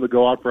who told him to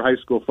go out for high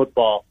school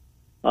football,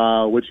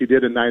 which he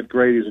did in ninth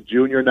grade. He's a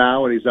junior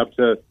now, and he's up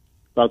to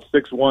about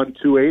 6'1",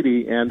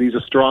 280, and he's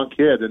a strong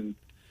kid. And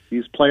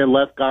he's playing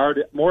left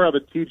guard, more of a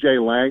T.J.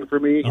 Lang for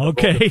me.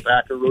 Okay.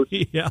 Backer roots,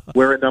 yeah.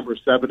 Wearing number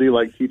 70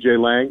 like T.J.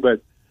 Lang.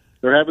 But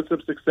they're having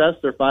some success.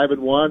 They're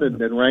 5-1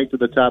 and ranked in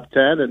the top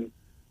 10. And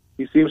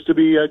he seems to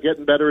be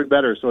getting better and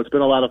better. So it's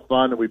been a lot of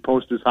fun, and we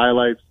post his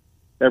highlights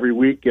every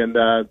week and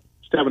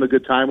just having a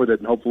good time with it.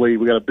 And hopefully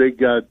we got a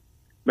big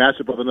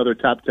matchup with another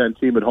top 10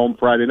 team at home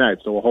Friday night.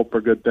 So we'll hope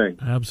for good things.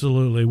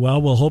 Absolutely.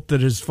 Well, we'll hope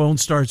that his phone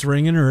starts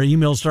ringing or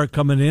emails start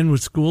coming in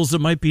with schools that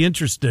might be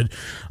interested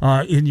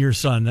in your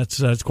son.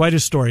 That's quite a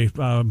story.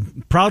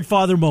 Proud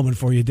father moment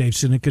for you, Dave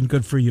Sinekin.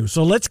 Good for you.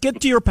 So let's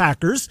get to your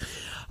Packers.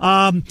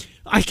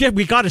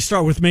 We got to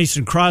start with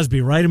Mason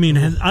Crosby, right? I mean,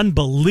 an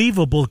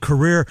unbelievable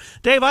career.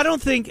 Dave, I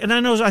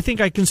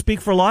think I can speak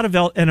for a lot of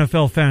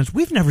NFL fans.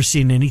 We've never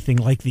seen anything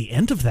like the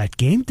end of that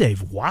game,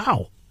 Dave.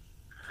 Wow.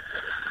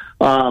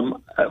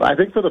 I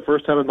think for the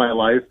first time in my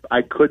life,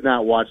 I could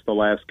not watch the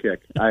last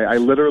kick. I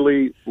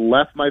literally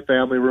left my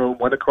family room,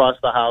 went across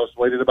the house,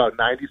 waited about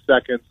 90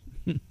 seconds,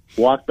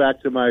 walked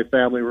back to my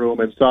family room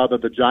and saw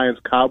that the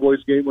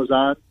Giants-Cowboys game was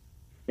on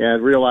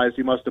and realized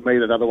he must have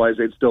made it, otherwise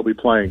they'd still be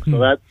playing. So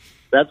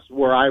that's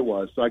where I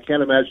was. So I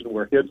can't imagine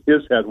where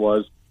his head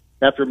was.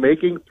 After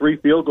making 3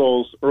 field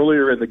goals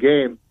earlier in the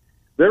game,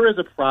 there is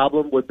a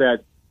problem with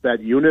that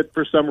unit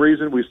for some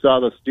reason. We saw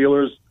the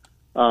Steelers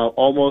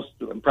almost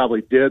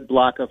probably did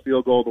block a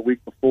field goal the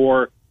week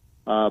before.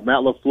 Matt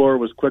LaFleur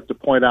was quick to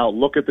point out,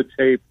 look at the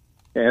tape,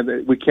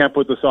 and we can't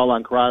put this all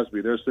on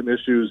Crosby. There's some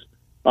issues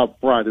up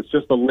front. It's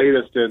just the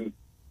latest in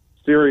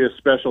serious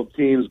special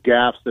teams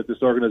gaffes that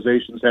this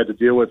organization's had to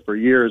deal with for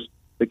years.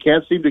 They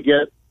can't seem to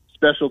get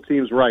special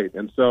teams right.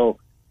 And so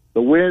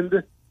the wind,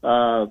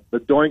 the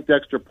doinked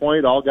extra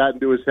point all got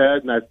into his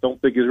head, and I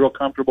don't think he's real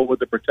comfortable with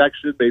the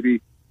protection,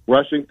 maybe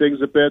rushing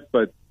things a bit,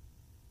 but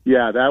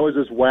yeah, that was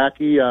just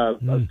wacky.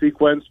 A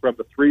sequence from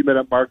the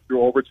 3-minute mark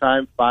through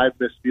overtime, 5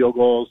 missed field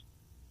goals.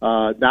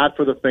 Not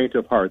for the faint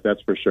of heart,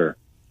 that's for sure.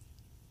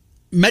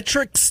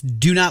 Metrics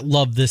do not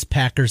love this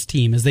Packers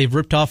team as they've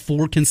ripped off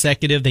 4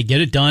 consecutive. They get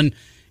it done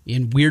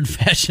in weird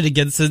fashion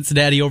against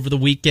Cincinnati over the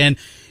weekend.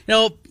 You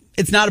know,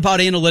 it's not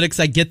about analytics,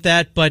 I get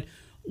that, but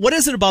what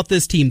is it about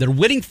this team? They're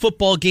winning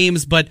football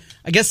games, but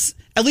I guess,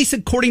 at least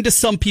according to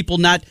some people,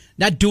 not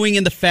doing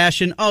in the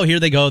fashion, oh, here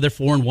they go, they're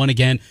 4-1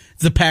 again.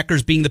 It's the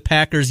Packers being the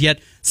Packers, yet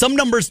some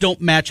numbers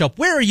don't match up.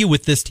 Where are you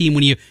with this team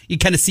when you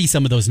kind of see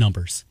some of those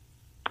numbers?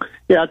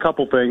 Yeah, a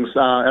couple things.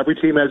 Every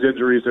team has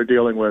injuries they're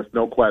dealing with,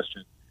 no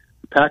question.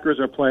 The Packers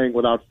are playing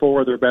without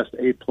 4 of their best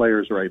 8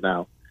 players right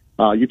now.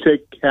 You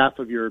take half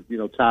of your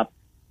top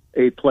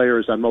 8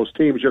 players on most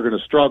teams, you're going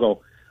to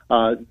struggle.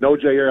 No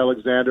Jair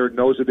Alexander,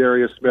 no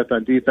Zadarius Smith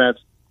on defense,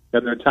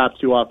 and their top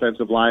 2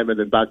 offensive linemen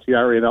in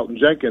Bakhtiari and Elton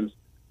Jenkins.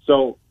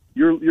 So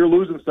you're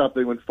losing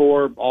something when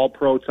 4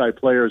 all-pro type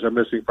players are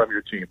missing from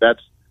your team.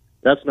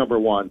 That's number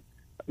one.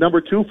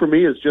 Number 2 for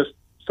me is just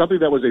something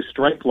that was a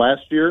strength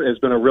last year has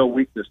been a real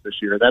weakness this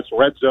year. That's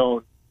red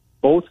zone,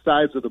 both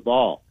sides of the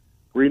ball.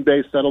 Green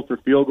Bay settled for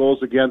field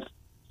goals against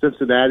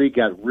Cincinnati,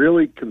 got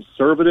really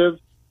conservative.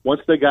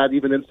 Once they got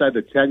even inside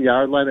the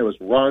 10-yard line, it was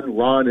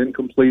run,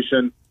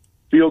 incompletion,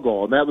 field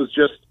goal. And that was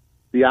just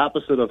the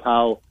opposite of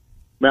how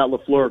Matt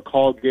LaFleur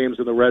called games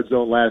in the red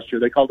zone last year.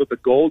 They called it the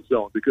gold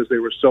zone because they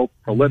were so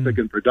prolific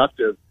and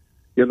productive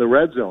in the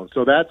red zone.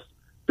 So that's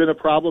been a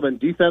problem. And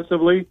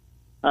defensively,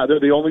 they're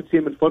the only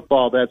team in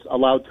football that's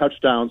allowed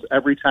touchdowns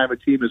every time a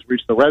team has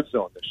reached the red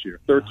zone this year,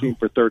 13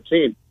 for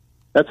 13.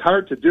 That's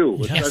hard to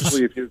do,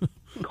 especially if you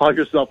call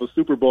yourself a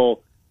Super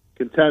Bowl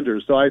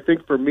contender. So I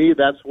think for me,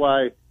 that's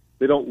why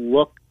they don't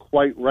look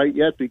quite right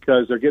yet,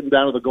 because they're getting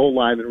down to the goal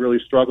line and really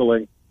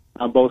struggling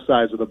on both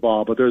sides of the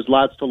ball. But there's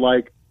lots to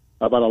like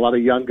about a lot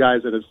of young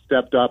guys that have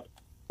stepped up,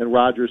 and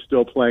Rodgers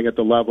still playing at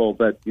the level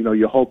that,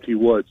 you hoped he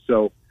would.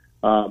 So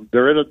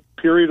they're in a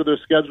period of their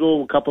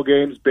schedule, a couple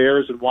games,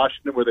 Bears and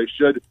Washington, where they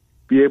should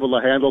be able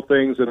to handle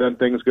things, and then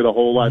things get a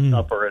whole lot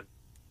tougher, and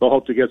they'll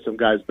hope to get some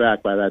guys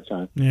back by that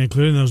time. Yeah,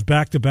 including those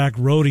back-to-back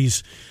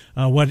roadies.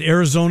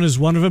 Arizona's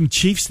one of them,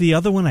 Chiefs the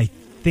other one, I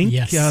think.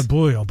 Yes.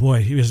 Boy, oh boy.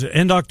 It was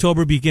end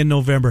October, begin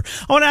November.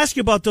 I want to ask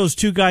you about those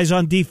two guys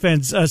on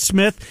defense,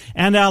 Smith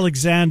and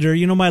Alexander.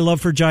 You know my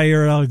love for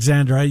Jair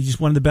Alexander. He's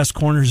one of the best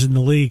corners in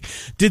the league.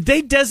 Did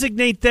they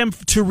designate them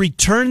to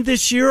return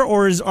this year,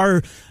 or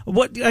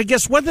what are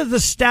the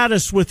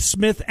status with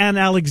Smith and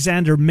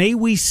Alexander? May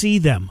we see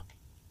them?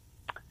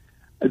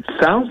 It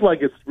sounds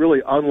like it's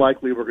really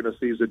unlikely we're going to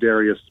see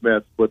Zadarius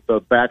Smith with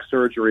the back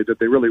surgery, that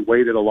they really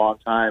waited a long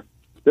time.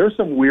 There's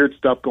some weird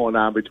stuff going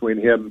on between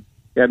him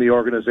and the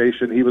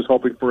organization. He was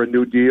hoping for a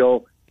new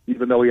deal,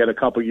 even though he had a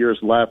couple years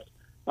left.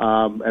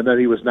 And then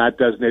he was not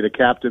designated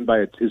captain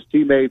by his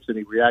teammates, and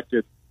he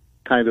reacted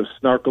kind of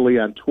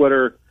snarkily on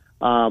Twitter.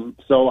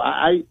 So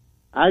I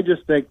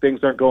just think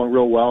things aren't going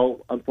real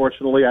well,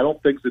 unfortunately. I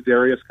don't think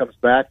Zadarius comes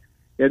back.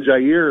 And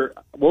Jair,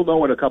 we'll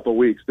know in a couple of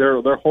weeks.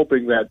 They're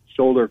hoping that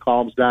shoulder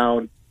calms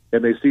down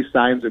and they see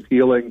signs of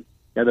healing,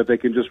 and that they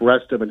can just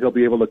rest him and he'll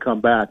be able to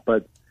come back.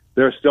 But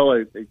there's still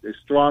a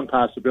strong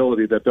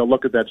possibility that they'll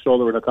look at that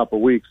shoulder in a couple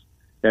of weeks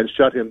and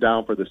shut him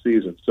down for the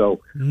season. So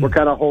we're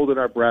kind of holding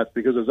our breath,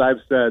 because as I've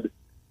said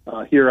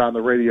here on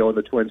the radio in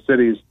the Twin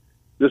Cities,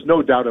 there's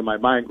no doubt in my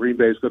mind Green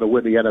Bay is going to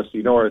win the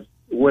NFC North,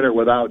 win it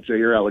without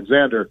Jair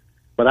Alexander.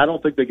 But I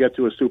don't think they get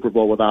to a Super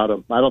Bowl without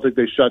him. I don't think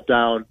they shut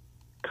down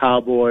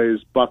Cowboys,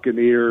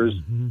 Buccaneers,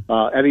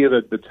 any of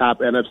the top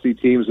NFC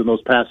teams in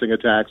those passing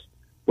attacks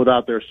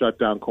without their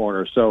shutdown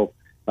corner. So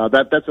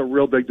that's a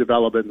real big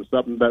development, and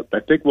something that I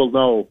think we'll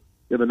know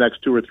in the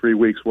next 2 or 3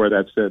 weeks where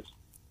that sits.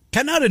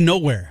 Kind of out of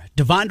nowhere,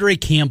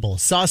 Devondre Campbell.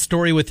 Saw a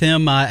story with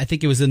him. I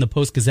think it was in the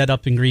Post-Gazette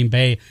up in Green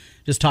Bay,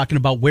 just talking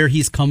about where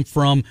he's come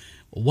from,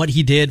 what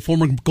he did,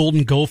 former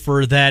Golden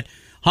Gopher that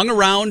hung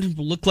around,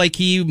 looked like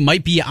he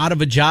might be out of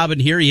a job,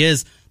 and here he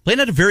is, playing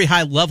at a very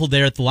high level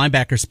there at the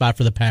linebacker spot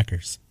for the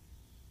Packers.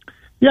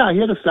 Yeah, he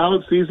had a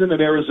solid season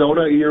in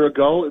Arizona a year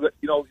ago.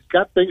 He's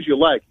got things you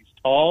like. He's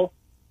tall,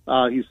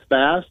 he's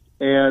fast,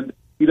 and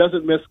he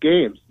doesn't miss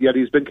games. Yet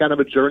he's been kind of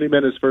a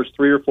journeyman his first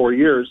 3 or 4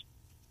 years.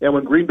 And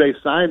when Green Bay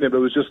signed him, it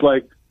was just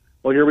like,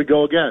 well, here we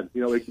go again.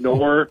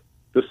 Ignore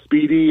the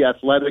speedy,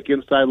 athletic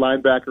inside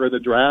linebacker in the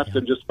draft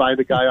and just find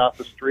a guy off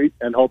the street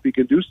and hope he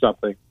can do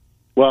something.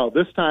 Well,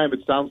 this time it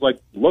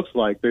looks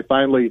like they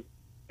finally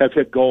have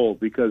hit gold,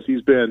 because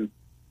he's been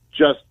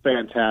just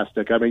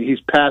fantastic. I mean, he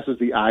passes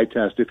the eye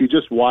test. If you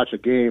just watch a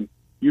game,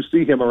 you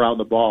see him around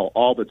the ball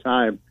all the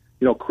time.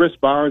 Chris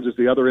Barnes is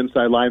the other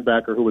inside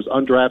linebacker who was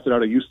undrafted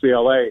out of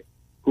UCLA,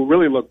 who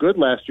really looked good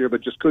last year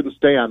but just couldn't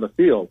stay on the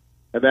field.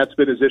 And that's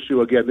been his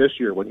issue again this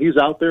year. When he's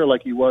out there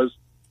like he was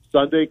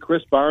Sunday,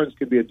 Chris Barnes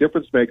can be a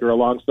difference maker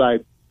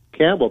alongside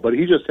Campbell, but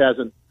he just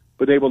hasn't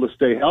been able to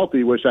stay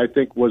healthy, which I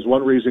think was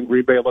one reason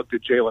Green Bay looked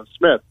at Jalen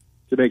Smith,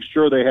 to make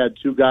sure they had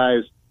two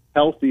guys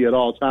healthy at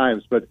all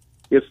times. But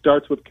it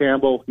starts with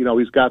Campbell.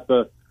 He's got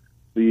the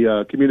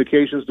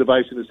communications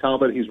device in his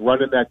helmet. He's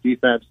running that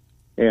defense,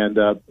 and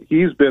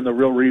he's been the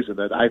real reason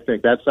that I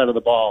think that side of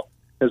the ball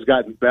has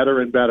gotten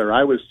better and better.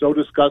 I was so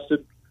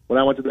disgusted when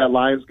I went to that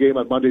Lions game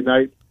on Monday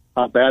night,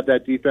 how bad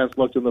that defense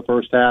looked in the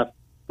first half,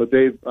 but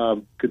they've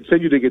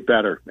continued to get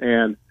better.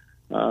 And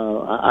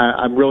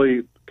I'm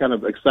really kind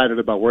of excited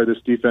about where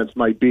this defense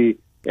might be.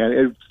 And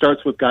it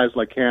starts with guys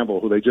like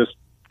Campbell, who they just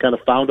kind of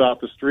found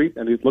off the street,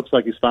 and it looks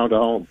like he's found a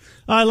home.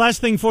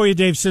 Last thing for you,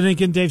 Dave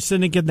Sininkin. Dave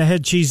Sininkin,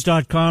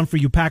 theheadcheese.com. For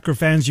you Packer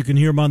fans, you can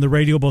hear him on the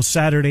radio both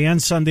Saturday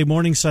and Sunday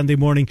morning.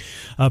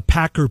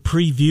 Packer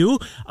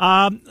preview.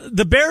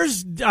 The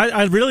Bears,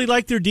 I really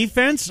like their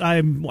defense. I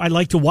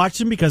like to watch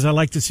them because I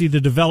like to see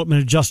the development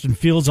of Justin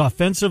Fields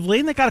offensively.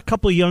 And they got a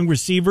couple of young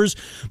receivers.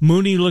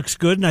 Mooney looks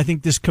good, and I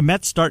think this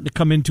Komet's starting to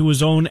come into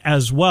his own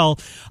as well.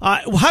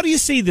 How do you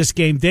see this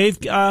game,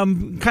 Dave?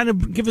 Kind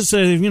of give us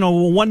a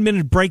 1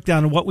 minute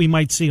breakdown of what we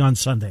might see on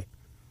Sunday.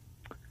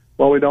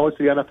 Well, we know it's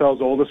the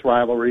NFL's oldest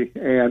rivalry,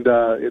 and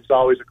it's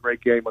always a great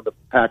game when the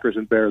Packers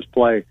and Bears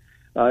play.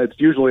 It's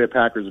usually a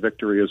Packers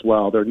victory as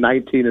well. They're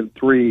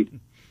 19-3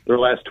 their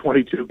last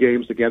 22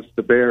 games against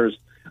the Bears.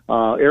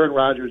 Aaron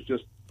Rodgers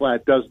just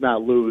flat does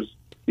not lose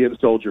in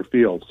Soldier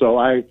Field. So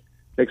I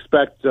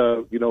expect,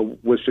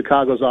 with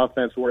Chicago's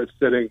offense where it's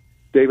sitting,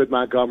 David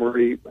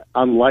Montgomery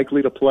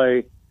unlikely to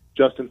play.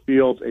 Justin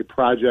Fields, a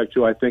project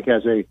who I think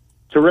has a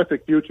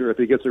terrific future if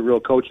he gets a real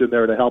coach in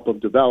there to help him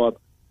develop,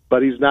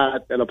 but he's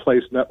not in a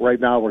place right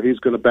now where he's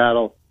going to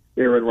battle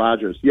Aaron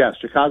Rodgers. Yes,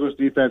 Chicago's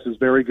defense is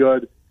very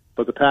good,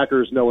 but the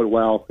Packers know it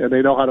well, and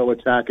they know how to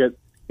attack it.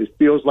 It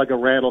feels like a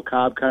Randall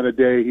Cobb kind of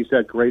day. He's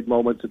had great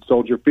moments at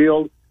Soldier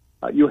Field.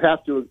 You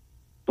have to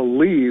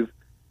believe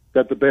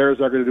that the Bears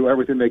are going to do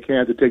everything they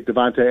can to take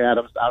Devontae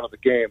Adams out of the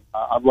game,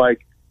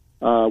 unlike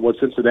what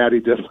Cincinnati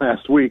did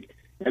last week.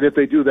 And if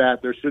they do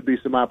that, there should be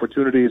some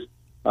opportunities.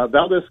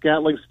 Valdez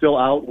Scantling's still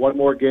out, one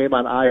more game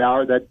on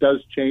IR. That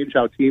does change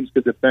how teams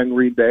could defend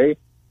Green Bay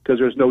because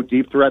there's no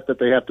deep threat that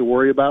they have to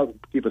worry about.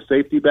 Keep a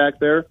safety back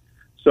there.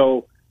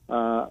 So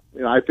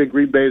I think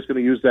Green Bay is going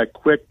to use that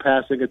quick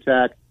passing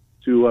attack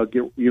to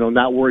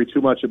not worry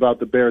too much about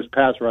the Bears'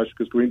 pass rush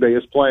because Green Bay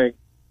is playing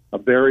a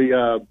very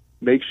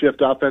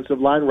makeshift offensive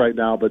line right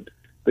now, but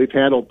they've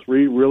handled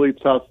 3 really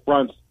tough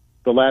fronts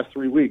the last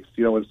 3 weeks,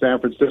 in San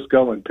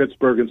Francisco and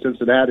Pittsburgh and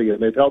Cincinnati,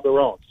 and they've held their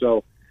own.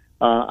 So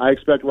I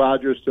expect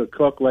Rodgers to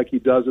cook like he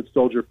does at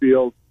Soldier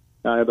Field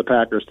and the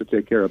Packers to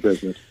take care of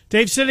business.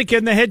 Dave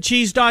Sinekin,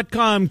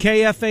 theheadcheese.com,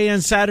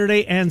 KFAN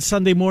Saturday and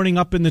Sunday morning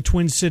up in the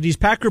Twin Cities.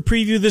 Packer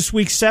preview this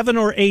week, 7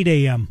 or 8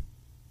 a.m.?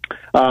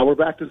 We're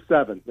back to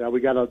 7. We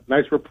got a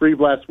nice reprieve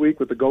last week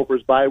with the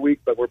Gophers bye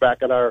week, but we're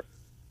back at our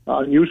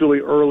unusually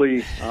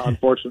early,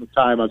 unfortunate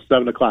time on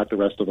 7 o'clock the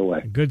rest of the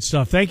way. Good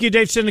stuff. Thank you,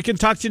 Dave Sinekin.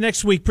 Talk to you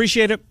next week.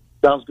 Appreciate it.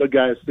 Sounds good,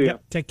 guys. See ya.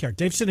 Take care.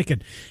 Dave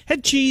Sinekin,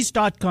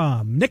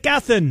 headcheese.com. Nick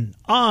Athen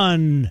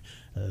on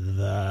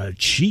the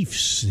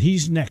Chiefs.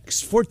 He's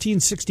next.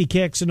 1460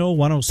 KXNO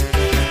 106.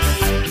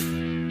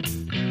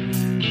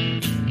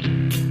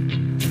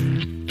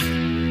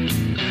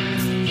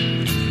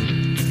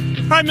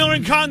 All right, Miller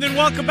and Condon,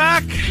 welcome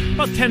back.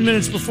 About 10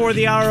 minutes before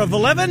the hour of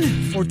 11.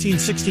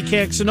 1460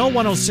 KXNO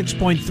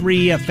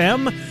 106.3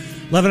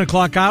 FM. 11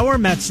 o'clock hour.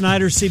 Matt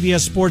Snyder,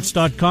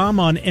 CBSSports.com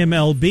on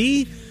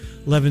MLB.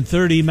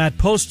 11:30, Matt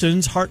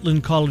Poston's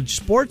Heartland College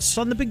Sports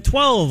on the Big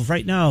 12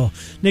 right now.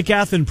 Nick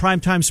Athen,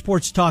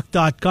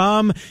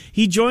 PrimetimeSportsTalk.com.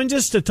 He joined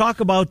us to talk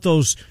about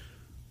those,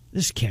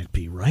 this can't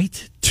be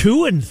right,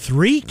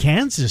 2-3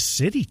 Kansas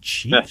City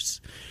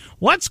Chiefs.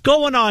 What's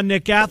going on,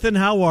 Nick Athen?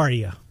 How are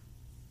you?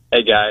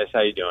 Hey, guys.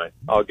 How you doing?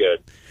 All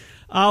good.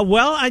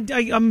 Well, I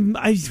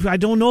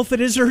don't know if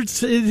it is or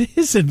it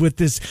isn't with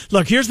this.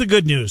 Look, here's the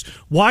good news: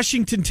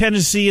 Washington,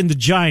 Tennessee, and the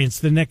Giants,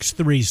 the next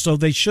 3, so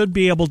they should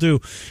be able to,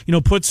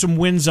 put some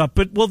wins up.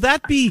 But will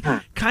that be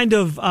kind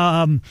of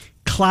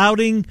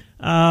clouding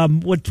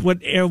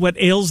what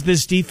ails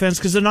this defense?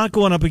 Because they're not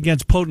going up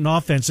against potent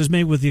offenses,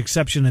 maybe with the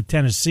exception of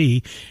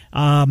Tennessee.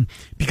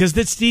 Because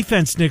this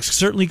defense, Nick,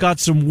 certainly got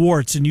some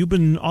warts, and you've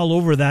been all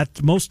over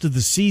that most of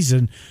the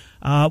season.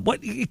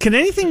 What can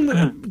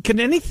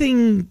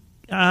anything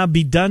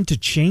be done to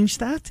change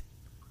that?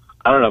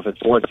 I don't know if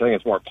it's worse. I think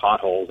it's more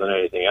potholes than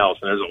anything else,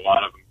 and there's a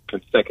lot of them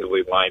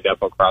consecutively lined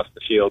up across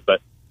the field.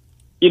 But,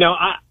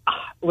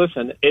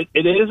 listen, it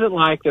isn't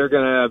like they're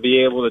going to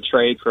be able to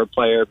trade for a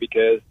player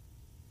because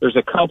there's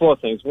a couple of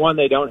things. One,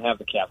 they don't have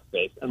the cap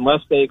space.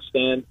 Unless they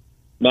extend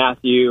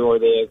Matthew or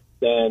they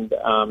extend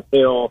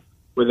Hill,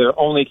 where there are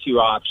only 2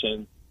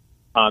 options,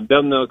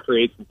 then they'll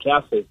create some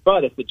cap space.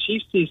 But if the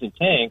Chiefs season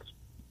tanks,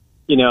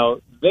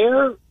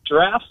 their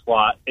draft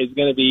slot is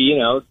going to be,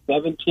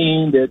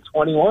 17 to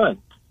 21.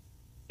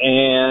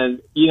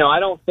 And, I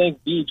don't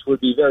think Beach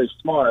would be very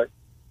smart,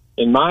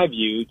 in my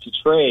view, to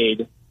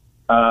trade,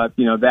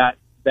 that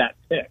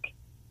pick,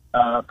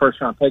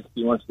 first-round pick if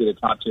he wants to get a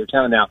top-tier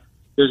talent. Now,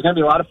 there's going to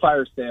be a lot of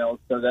fire sales,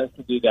 so that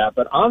can do that.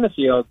 But on the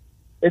field,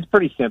 it's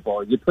pretty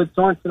simple. You put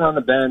Sorensen on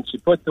the bench. You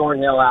put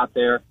Thornhill out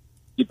there.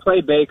 You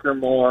play Baker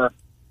more.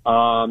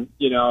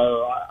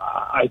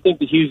 I think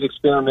the Hughes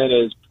experiment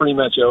is pretty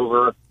much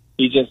over.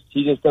 He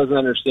just doesn't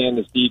understand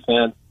this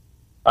defense.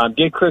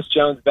 Get Chris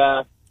Jones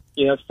back.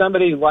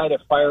 Somebody light a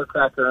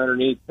firecracker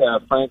underneath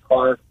Frank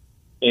Clark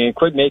and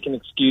quit making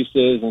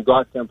excuses and go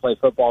out there and play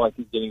football like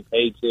he's getting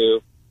paid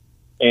to.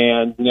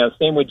 And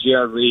same with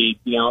Jared Reed.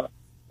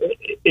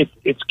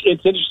 It's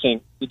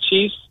interesting. The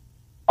Chiefs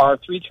are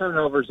 4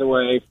 turnovers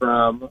away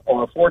from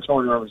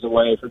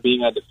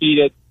being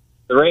undefeated.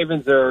 The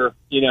Ravens are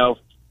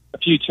a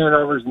few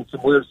turnovers and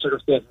some weird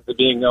circumstances of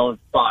being 0-5.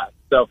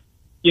 So,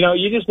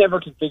 you just never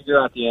can figure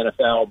out the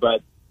NFL,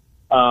 but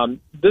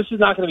this is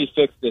not going to be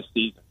fixed this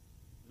season.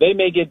 They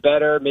may get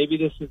better. Maybe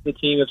this is the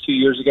team of 2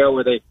 years ago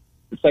where the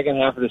second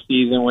half of the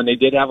season, when they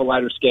did have a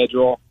lighter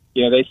schedule,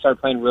 they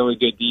start playing really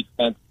good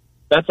defense.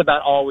 That's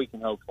about all we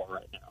can hope for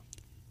right now.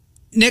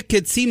 Nick,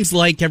 it seems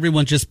like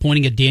everyone's just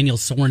pointing at Daniel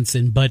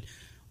Sorensen, but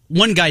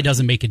one guy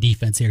doesn't make a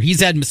defense here.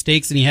 He's had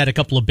mistakes, and he had a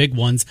couple of big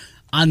ones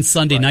on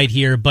Sunday night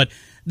here, but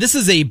this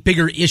is a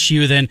bigger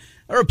issue than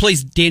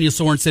replace Daniel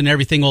Sorensen and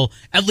everything will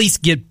at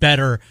least get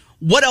better.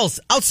 What else,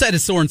 outside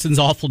of Sorensen's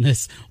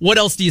awfulness, what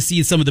else do you see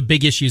as some of the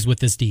big issues with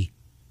this D?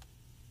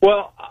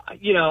 Well,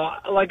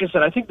 like I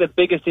said, I think the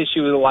biggest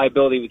issue with the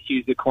liability with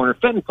Hughes at corner.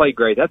 Fenton played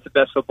great. That's the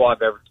best football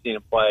I've ever seen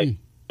him play,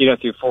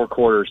 through 4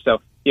 quarters. So,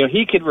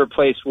 he could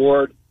replace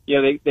Ward.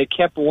 They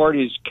kept Ward,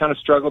 who's kind of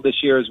struggled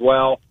this year as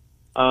well,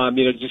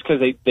 just because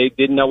they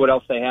didn't know what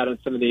else they had on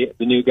some of the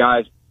new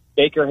guys.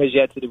 Baker has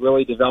yet to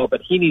really develop,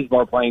 but he needs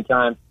more playing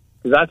time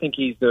because I think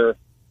they're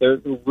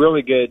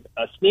really good.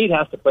 Snead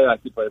has to play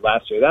like he played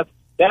last year.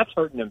 That's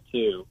hurting him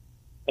too.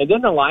 And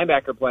then the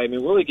linebacker play. I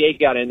mean, Willie Gay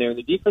got in there, and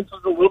the defense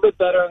was a little bit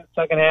better in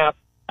the second half,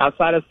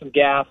 outside of some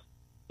gaps,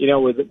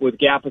 with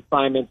gap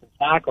assignments and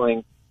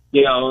tackling.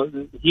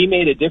 He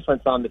made a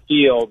difference on the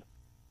field.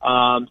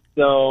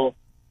 So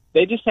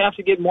they just have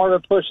to get more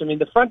of a push. I mean,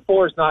 the front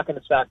four is not going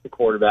to sack the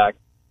quarterback,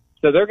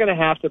 so they're going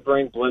to have to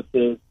bring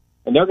blitzes,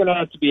 and they're going to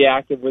have to be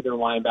active with their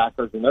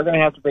linebackers, and they're going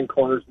to have to bring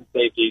corners and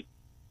safeties.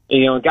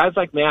 And guys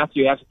like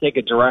Matthew have to take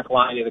a direct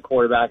line to the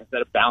quarterback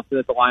instead of bouncing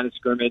at the line of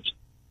scrimmage.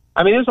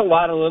 I mean, there's a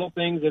lot of little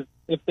things.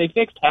 If they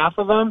fixed half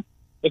of them,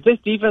 if this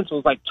defense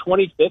was like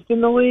 25th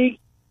in the league,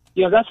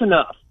 that's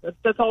enough.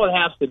 That's all it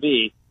has to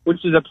be,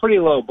 which is a pretty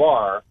low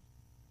bar.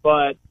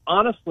 But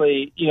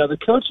honestly, the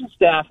coaching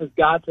staff has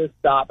got to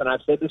stop, and I've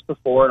said this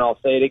before, and I'll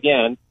say it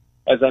again,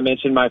 as I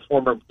mentioned my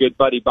former good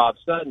buddy Bob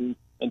Sutton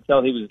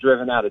until he was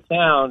driven out of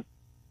town.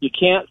 You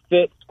can't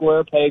fit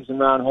square pegs in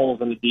round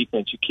holes in the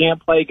defense. You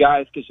can't play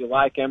guys because you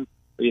like them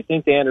or you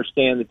think they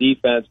understand the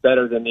defense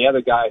better than the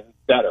other guy who's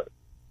better.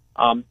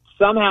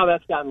 Somehow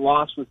that's gotten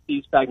lost with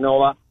Steve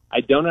Spagnuolo. I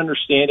don't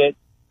understand it.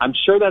 I'm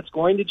sure that's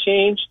going to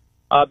change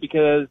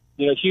because,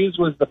 Hughes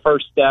was the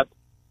first step.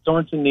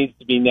 Sorensen needs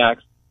to be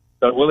next.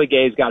 But Willie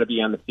Gay's got to be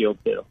on the field,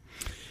 too.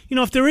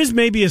 If there is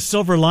maybe a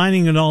silver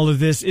lining in all of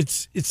this,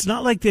 it's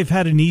not like they've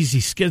had an easy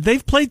schedule.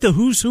 They've played the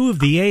who's who of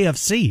the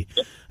AFC.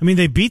 I mean,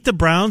 they beat the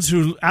Browns,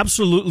 who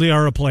absolutely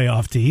are a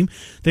playoff team.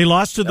 They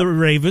lost to the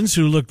Ravens,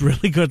 who looked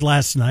really good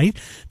last night.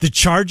 The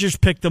Chargers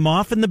picked them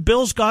off, and the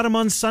Bills got them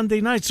on Sunday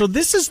night. So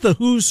this is the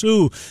who's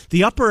who,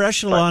 the upper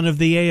echelon of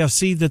the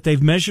AFC that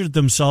they've measured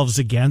themselves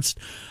against.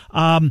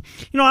 I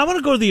want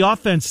to go to the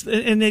offense,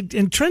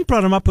 and Trent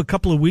brought him up a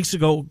couple of weeks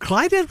ago.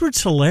 Clyde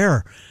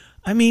Edwards-Helaire.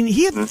 I mean,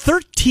 he had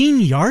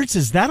 13 yards.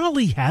 Is that all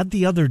he had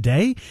the other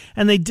day?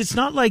 And it's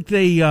not like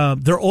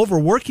they're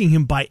overworking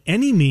him by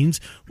any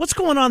means. What's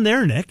going on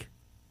there, Nick?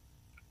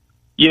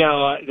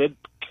 They're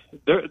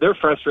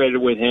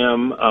frustrated with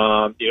him.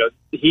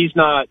 He's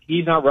not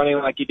running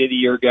like he did a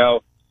year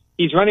ago.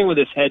 He's running with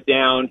his head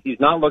down. He's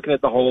not looking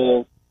at the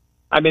holes.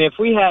 I mean, if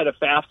we had a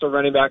faster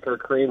running back or a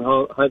Kareem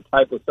Hunt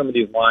type with some of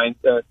these lines,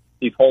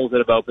 these holes that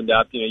have opened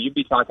up, you'd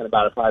be talking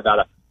about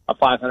a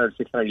 500,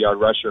 600-yard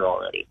rusher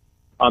already.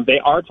 They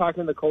are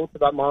talking to the Colts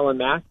about Marlon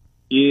Mack.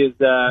 He's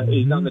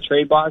on the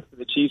trade box.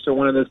 The Chiefs are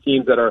one of those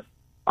teams that are,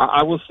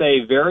 I will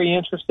say, very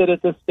interested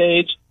at this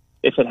stage.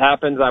 If it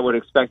happens, I would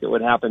expect it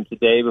would happen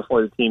today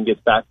before the team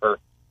gets back for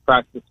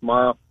practice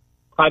tomorrow.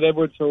 Clyde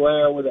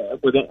Edwards-Helaire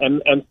with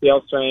an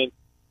MCL strain.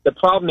 The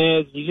problem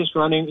is he's just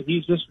running.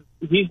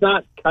 He's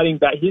not cutting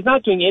back. He's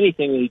not doing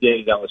anything that he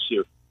did at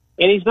LSU,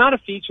 and he's not a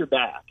feature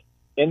back.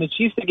 And the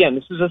Chiefs, again,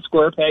 this is a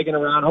square peg in a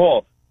round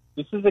hole.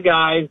 This is a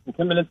guy who can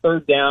come in at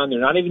third down. They're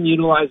not even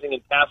utilizing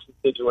in passing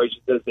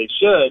situations as they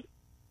should.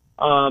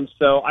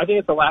 So I think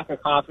it's a lack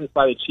of confidence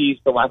by the Chiefs,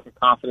 the lack of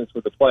confidence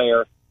with the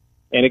player.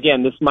 And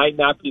again, this might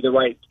not be the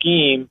right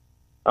scheme,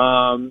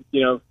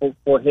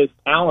 for his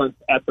talents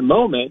at the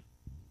moment,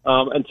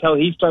 until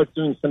he starts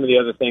doing some of the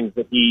other things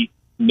that he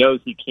knows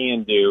he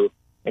can do.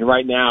 And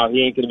right now,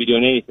 he ain't going to be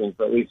doing anything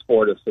for at least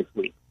 4 to 6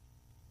 weeks.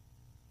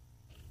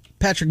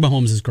 Patrick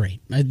Mahomes is great.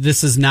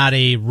 This is not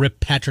a rip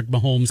Patrick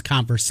Mahomes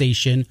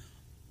conversation,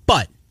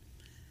 but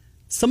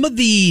some of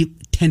the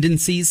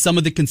tendencies, some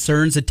of the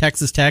concerns at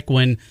Texas Tech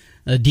when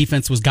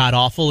defense was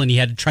god-awful and he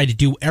had to try to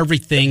do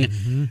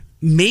everything,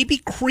 maybe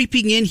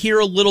creeping in here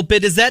a little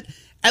bit. Is that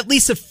at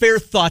least a fair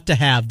thought to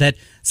have, that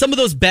some of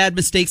those bad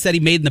mistakes that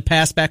he made in the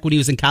past back when he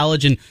was in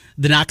college and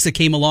the knocks that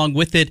came along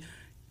with it,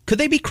 could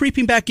they be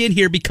creeping back in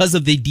here because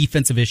of the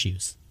defensive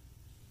issues?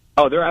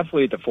 Oh, they're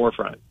absolutely at the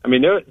forefront. I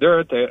mean, they're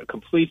at the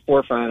complete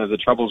forefront of the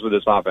troubles with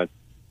this offense.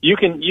 You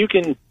can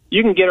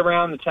get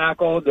around the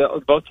tackle.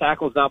 Both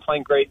tackles not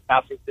playing great in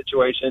passing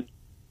situations.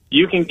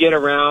 You can get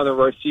around the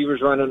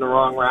receivers running the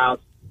wrong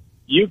routes.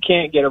 You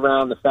can't get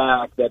around the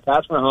fact that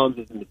Patrick Mahomes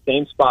is in the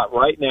same spot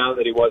right now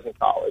that he was in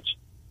college,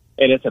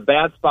 and it's a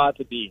bad spot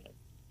to be in.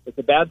 It's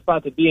a bad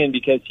spot to be in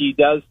because he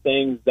does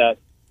things that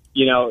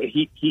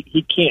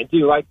he can't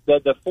do, like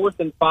the 4th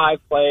and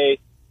 5 play.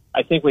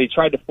 I think when he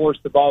tried to force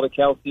the ball to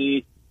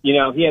Kelsey, he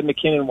had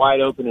McKinnon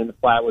wide open in the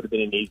flat, would have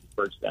been an easy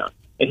first down.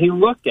 And he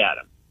looked at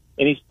him,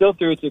 and he still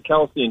threw it to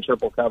Kelsey in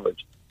triple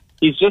coverage.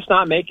 He's just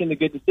not making the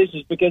good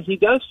decisions because he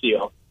does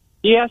feel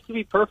he has to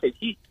be perfect.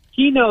 He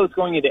knows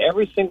going into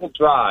every single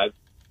drive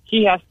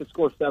he has to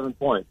score 7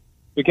 points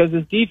because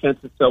his defense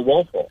is so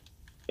woeful.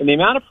 And the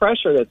amount of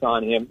pressure that's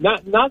on him,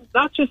 not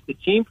just the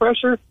team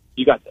pressure,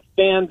 you got the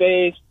fan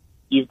base,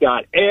 you've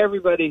got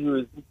everybody who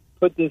has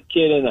put this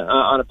kid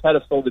on a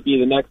pedestal to be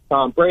the next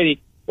Tom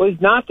Brady. Well,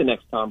 he's not the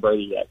next Tom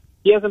Brady yet.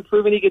 He hasn't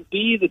proven he could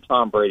be the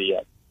Tom Brady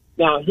yet.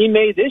 Now, he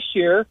may this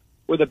year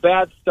with a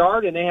bad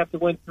start and they have to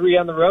win 3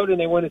 on the road and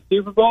they win a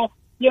Super Bowl.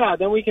 Yeah,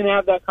 then we can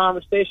have that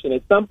conversation.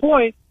 At some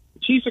point,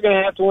 the Chiefs are going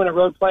to have to win a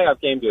road playoff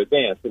game to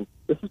advance. And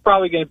this is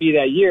probably going to be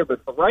that year.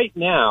 But for right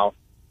now,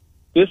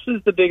 this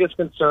is the biggest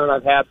concern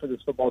I've had for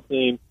this football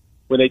team.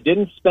 When they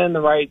didn't spend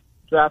the right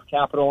draft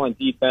capital on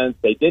defense,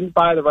 they didn't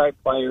buy the right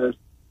players,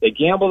 they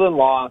gambled and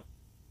lost,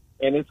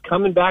 and it's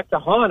coming back to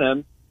haunt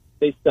them.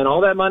 They spent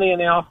all that money on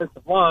the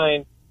offensive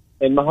line,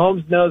 And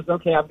Mahomes knows,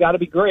 okay, I've got to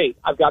be great.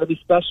 I've got to be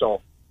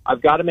special.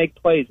 I've got to make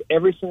plays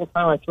every single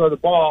time I throw the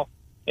ball.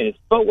 And his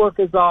footwork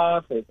is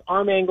off. His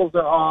arm angles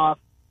are off.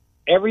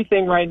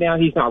 Everything right now,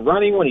 he's not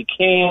running when he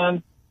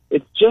can.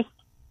 It's just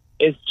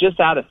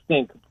out of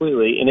sync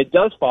completely. And it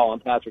does fall on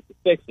Patrick to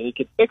fix, and he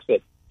can fix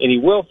it, and he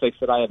will fix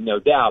it, I have no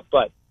doubt.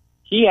 But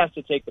he has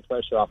to take the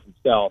pressure off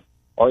himself,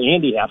 or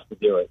Andy has to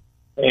do it.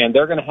 And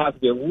they're going to have to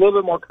be a little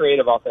bit more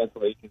creative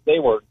offensively because they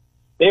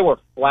were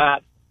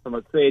flat from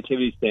a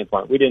creativity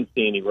standpoint. We didn't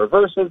see any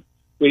reverses.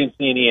 We didn't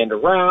see any end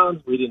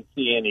arounds. We didn't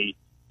see any,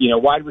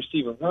 wide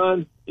receiver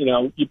runs.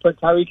 You put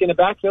Tyreek in the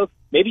backfield.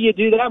 Maybe you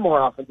do that more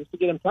often just to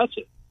get him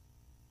touches.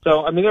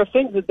 So, I mean, there are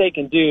things that they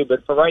can do,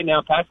 but for right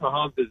now, Patrick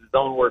Mahomes is his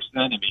own worst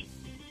enemy.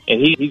 And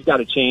he's got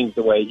to change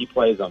the way he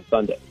plays on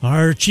Sunday.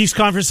 Our Chiefs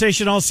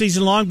conversation all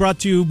season long brought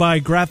to you by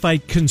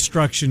Graphite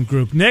Construction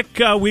Group.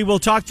 Nick, we will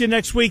talk to you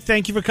next week.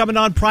 Thank you for coming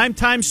on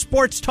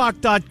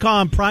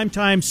PrimetimeSportsTalk.com.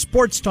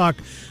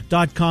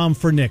 PrimetimeSportsTalk.com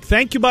for Nick.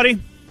 Thank you,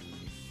 buddy.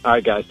 All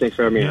right, guys. Thanks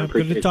for having me. I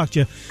appreciate it. Good to talk to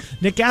you.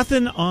 Nick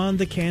Athen on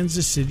the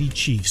Kansas City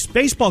Chiefs.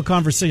 Baseball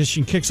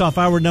conversation kicks off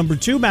hour number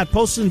 2. Matt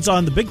Poston's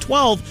on the Big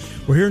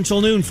 12. We're here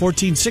until noon,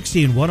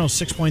 1460 and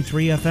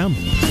 106.3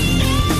 FM.